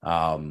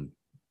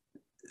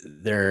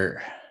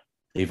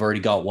 They've already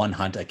got one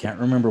hunt. I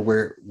can't remember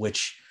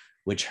which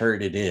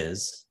herd it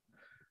is.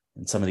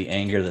 And some of the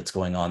anger that's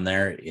going on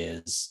there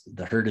is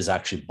the herd is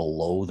actually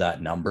below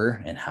that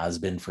number and has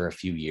been for a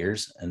few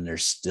years, and they're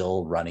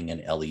still running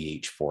an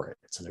LEH for it.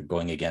 So they're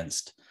going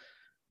against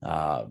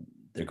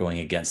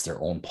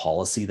their own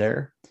policy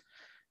there.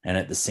 And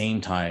at the same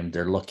time,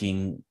 they're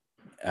looking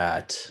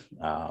at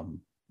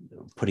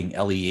putting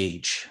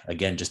LEH,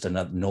 again, just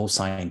no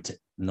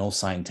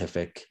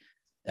scientific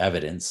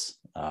evidence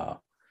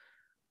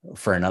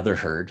for another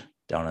herd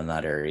down in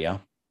that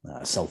area,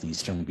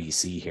 southeastern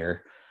BC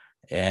here.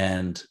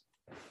 And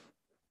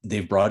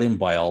they've brought in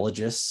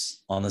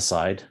biologists on the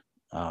side.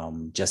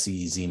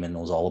 Jesse Zeman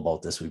knows all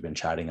about this. We've been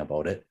chatting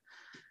about it.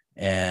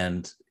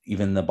 And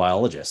even the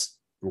biologists,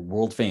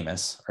 world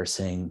famous, are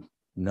saying,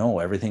 no,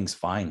 everything's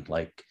fine.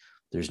 Like,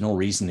 there's no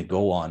reason to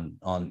go on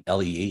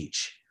LEH.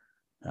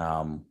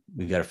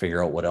 We've got to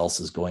figure out what else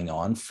is going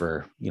on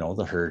for, you know,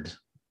 the herd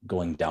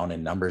going down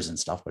in numbers and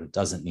stuff, but it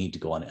doesn't need to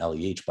go on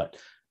LEH. But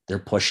they're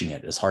pushing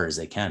it as hard as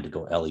they can to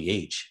go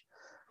LEH.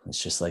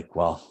 It's just like,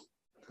 well,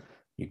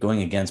 you're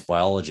going against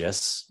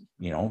biologists,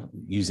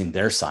 using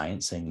their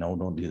science, saying, no,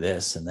 don't do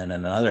this. And then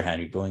on the other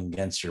hand, you're going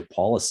against your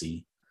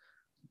policy,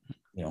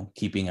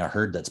 keeping a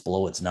herd that's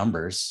below its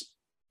numbers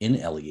in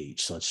LEH.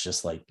 So it's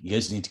just like, you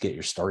guys need to get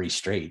your story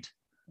straight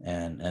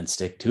and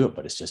stick to it.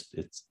 But it's just,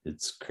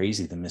 it's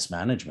crazy, the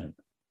mismanagement.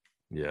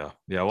 Yeah.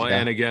 Well,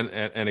 and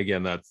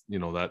again, that's,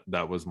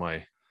 that was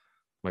my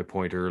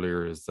point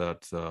earlier, is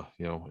that,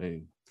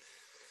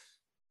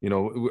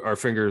 our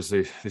fingers,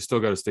 they still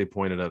got to stay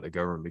pointed at the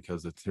government,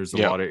 because there's a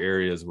lot of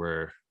areas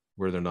where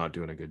they're not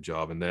doing a good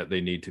job, and that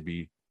they need to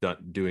be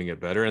doing it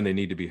better, and they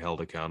need to be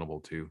held accountable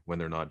too when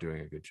they're not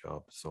doing a good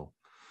job. So,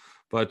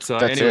 but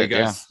anyway,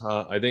 guys,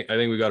 I think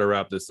we got to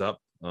wrap this up.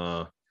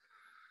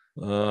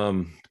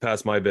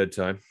 Past my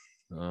bedtime.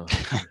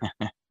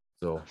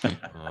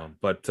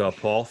 But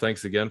Paul,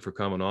 thanks again for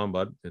coming on,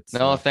 bud.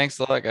 Thanks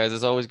a lot, guys.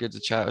 It's always good to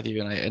chat with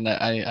you. And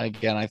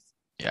I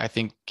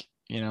think,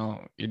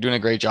 you're doing a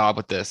great job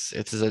with this.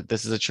 This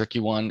is a tricky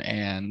one,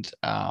 and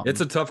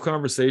it's a tough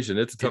conversation.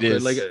 It's a tough,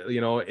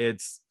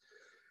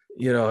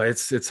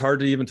 it's hard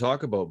to even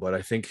talk about, but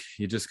I think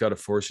you just got to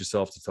force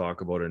yourself to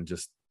talk about it, and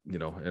just,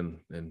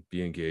 and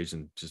be engaged,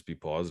 and just be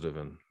positive,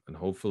 and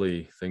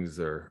hopefully things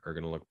are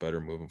going to look better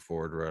moving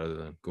forward, rather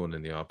than going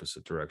in the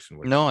opposite direction.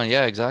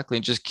 Exactly.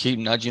 And just keep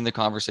nudging the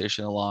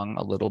conversation along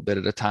a little bit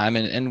at a time,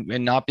 and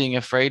not being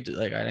afraid.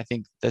 Like, I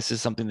think this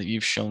is something that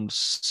you've shown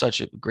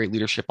such a great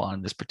leadership on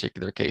in this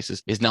particular case,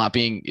 is not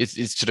being,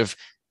 it's sort of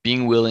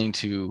being willing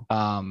to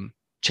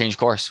change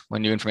course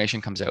when new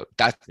information comes out.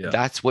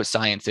 That's what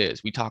science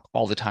is. We talk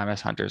all the time as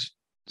hunters,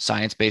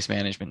 science-based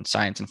management,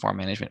 science-informed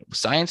management.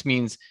 Science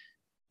means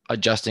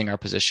adjusting our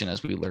position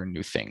as we learn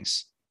new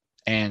things,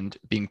 and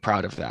being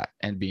proud of that,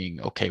 and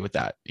being okay with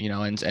that,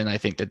 and I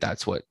think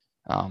that's what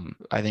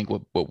I think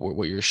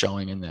what you're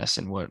showing in this,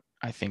 and what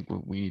I think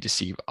we need to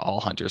see all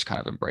hunters kind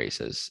of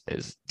embrace is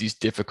these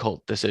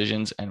difficult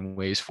decisions and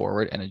ways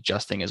forward, and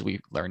adjusting as we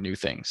learn new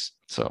things.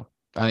 So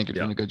I think you're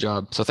doing a good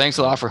job. So thanks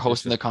a lot for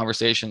hosting the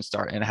conversation,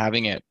 and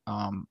having it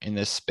in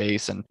this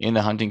space and in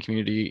the hunting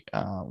community.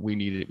 We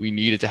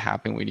need it to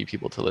happen. We need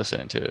people to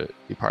listen and to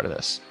be part of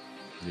this.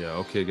 Yeah.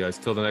 Okay, guys.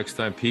 Till the next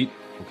time, Pete.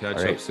 We'll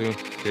catch up soon.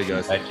 Okay,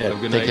 guys. Have a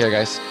good night. Take care,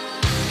 guys.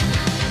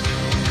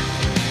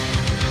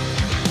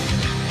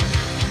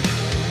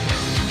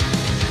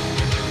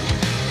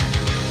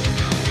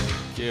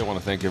 Okay, I want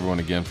to thank everyone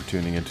again for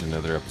tuning in to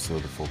another episode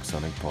of the Focus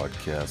Hunting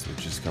Podcast,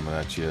 which is coming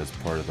at you as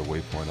part of the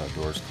Waypoint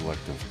Outdoors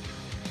Collective.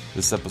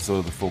 This episode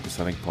of the Focus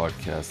Hunting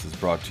Podcast is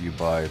brought to you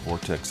by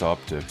Vortex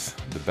Optics,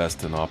 the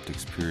best in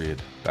optics,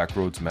 period.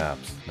 Backroads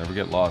Maps. Never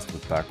get lost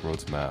with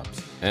Backroads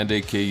Maps. And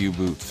AKU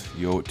Boots.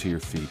 You owe it to your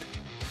feet.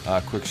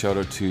 Quick shout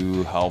out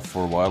to Howl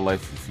for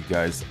Wildlife. If you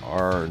guys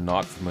are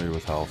not familiar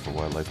with Howl for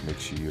Wildlife, make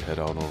sure you head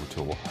on over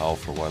to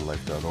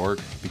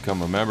howlforwildlife.org.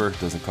 Become a member. It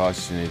doesn't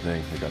cost you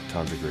anything. They got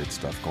tons of great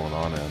stuff going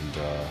on, and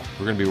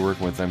we're going to be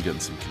working with them, getting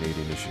some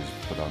Canadian issues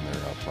put on their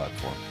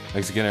platform.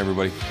 Thanks again,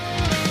 everybody.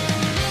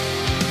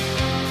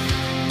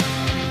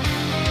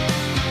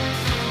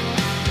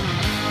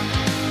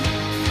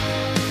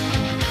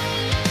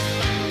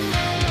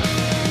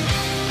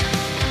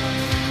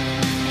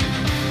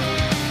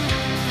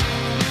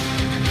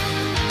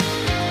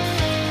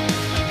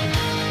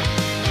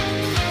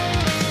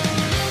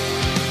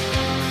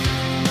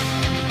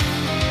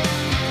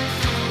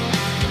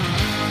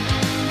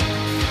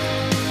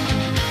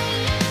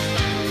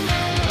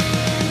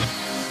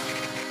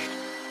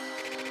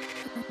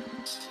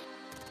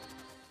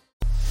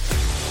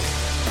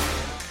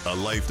 A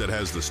life that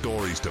has the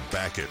stories to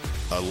back it.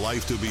 A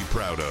life to be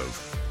proud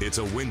of. It's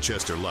a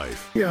Winchester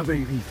life. Yeah,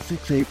 baby.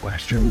 6'8"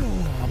 Western.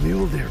 Oh,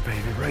 mule deer,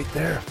 baby, right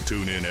there.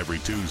 Tune in every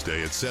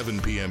Tuesday at 7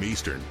 p.m.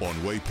 Eastern on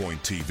Waypoint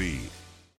TV.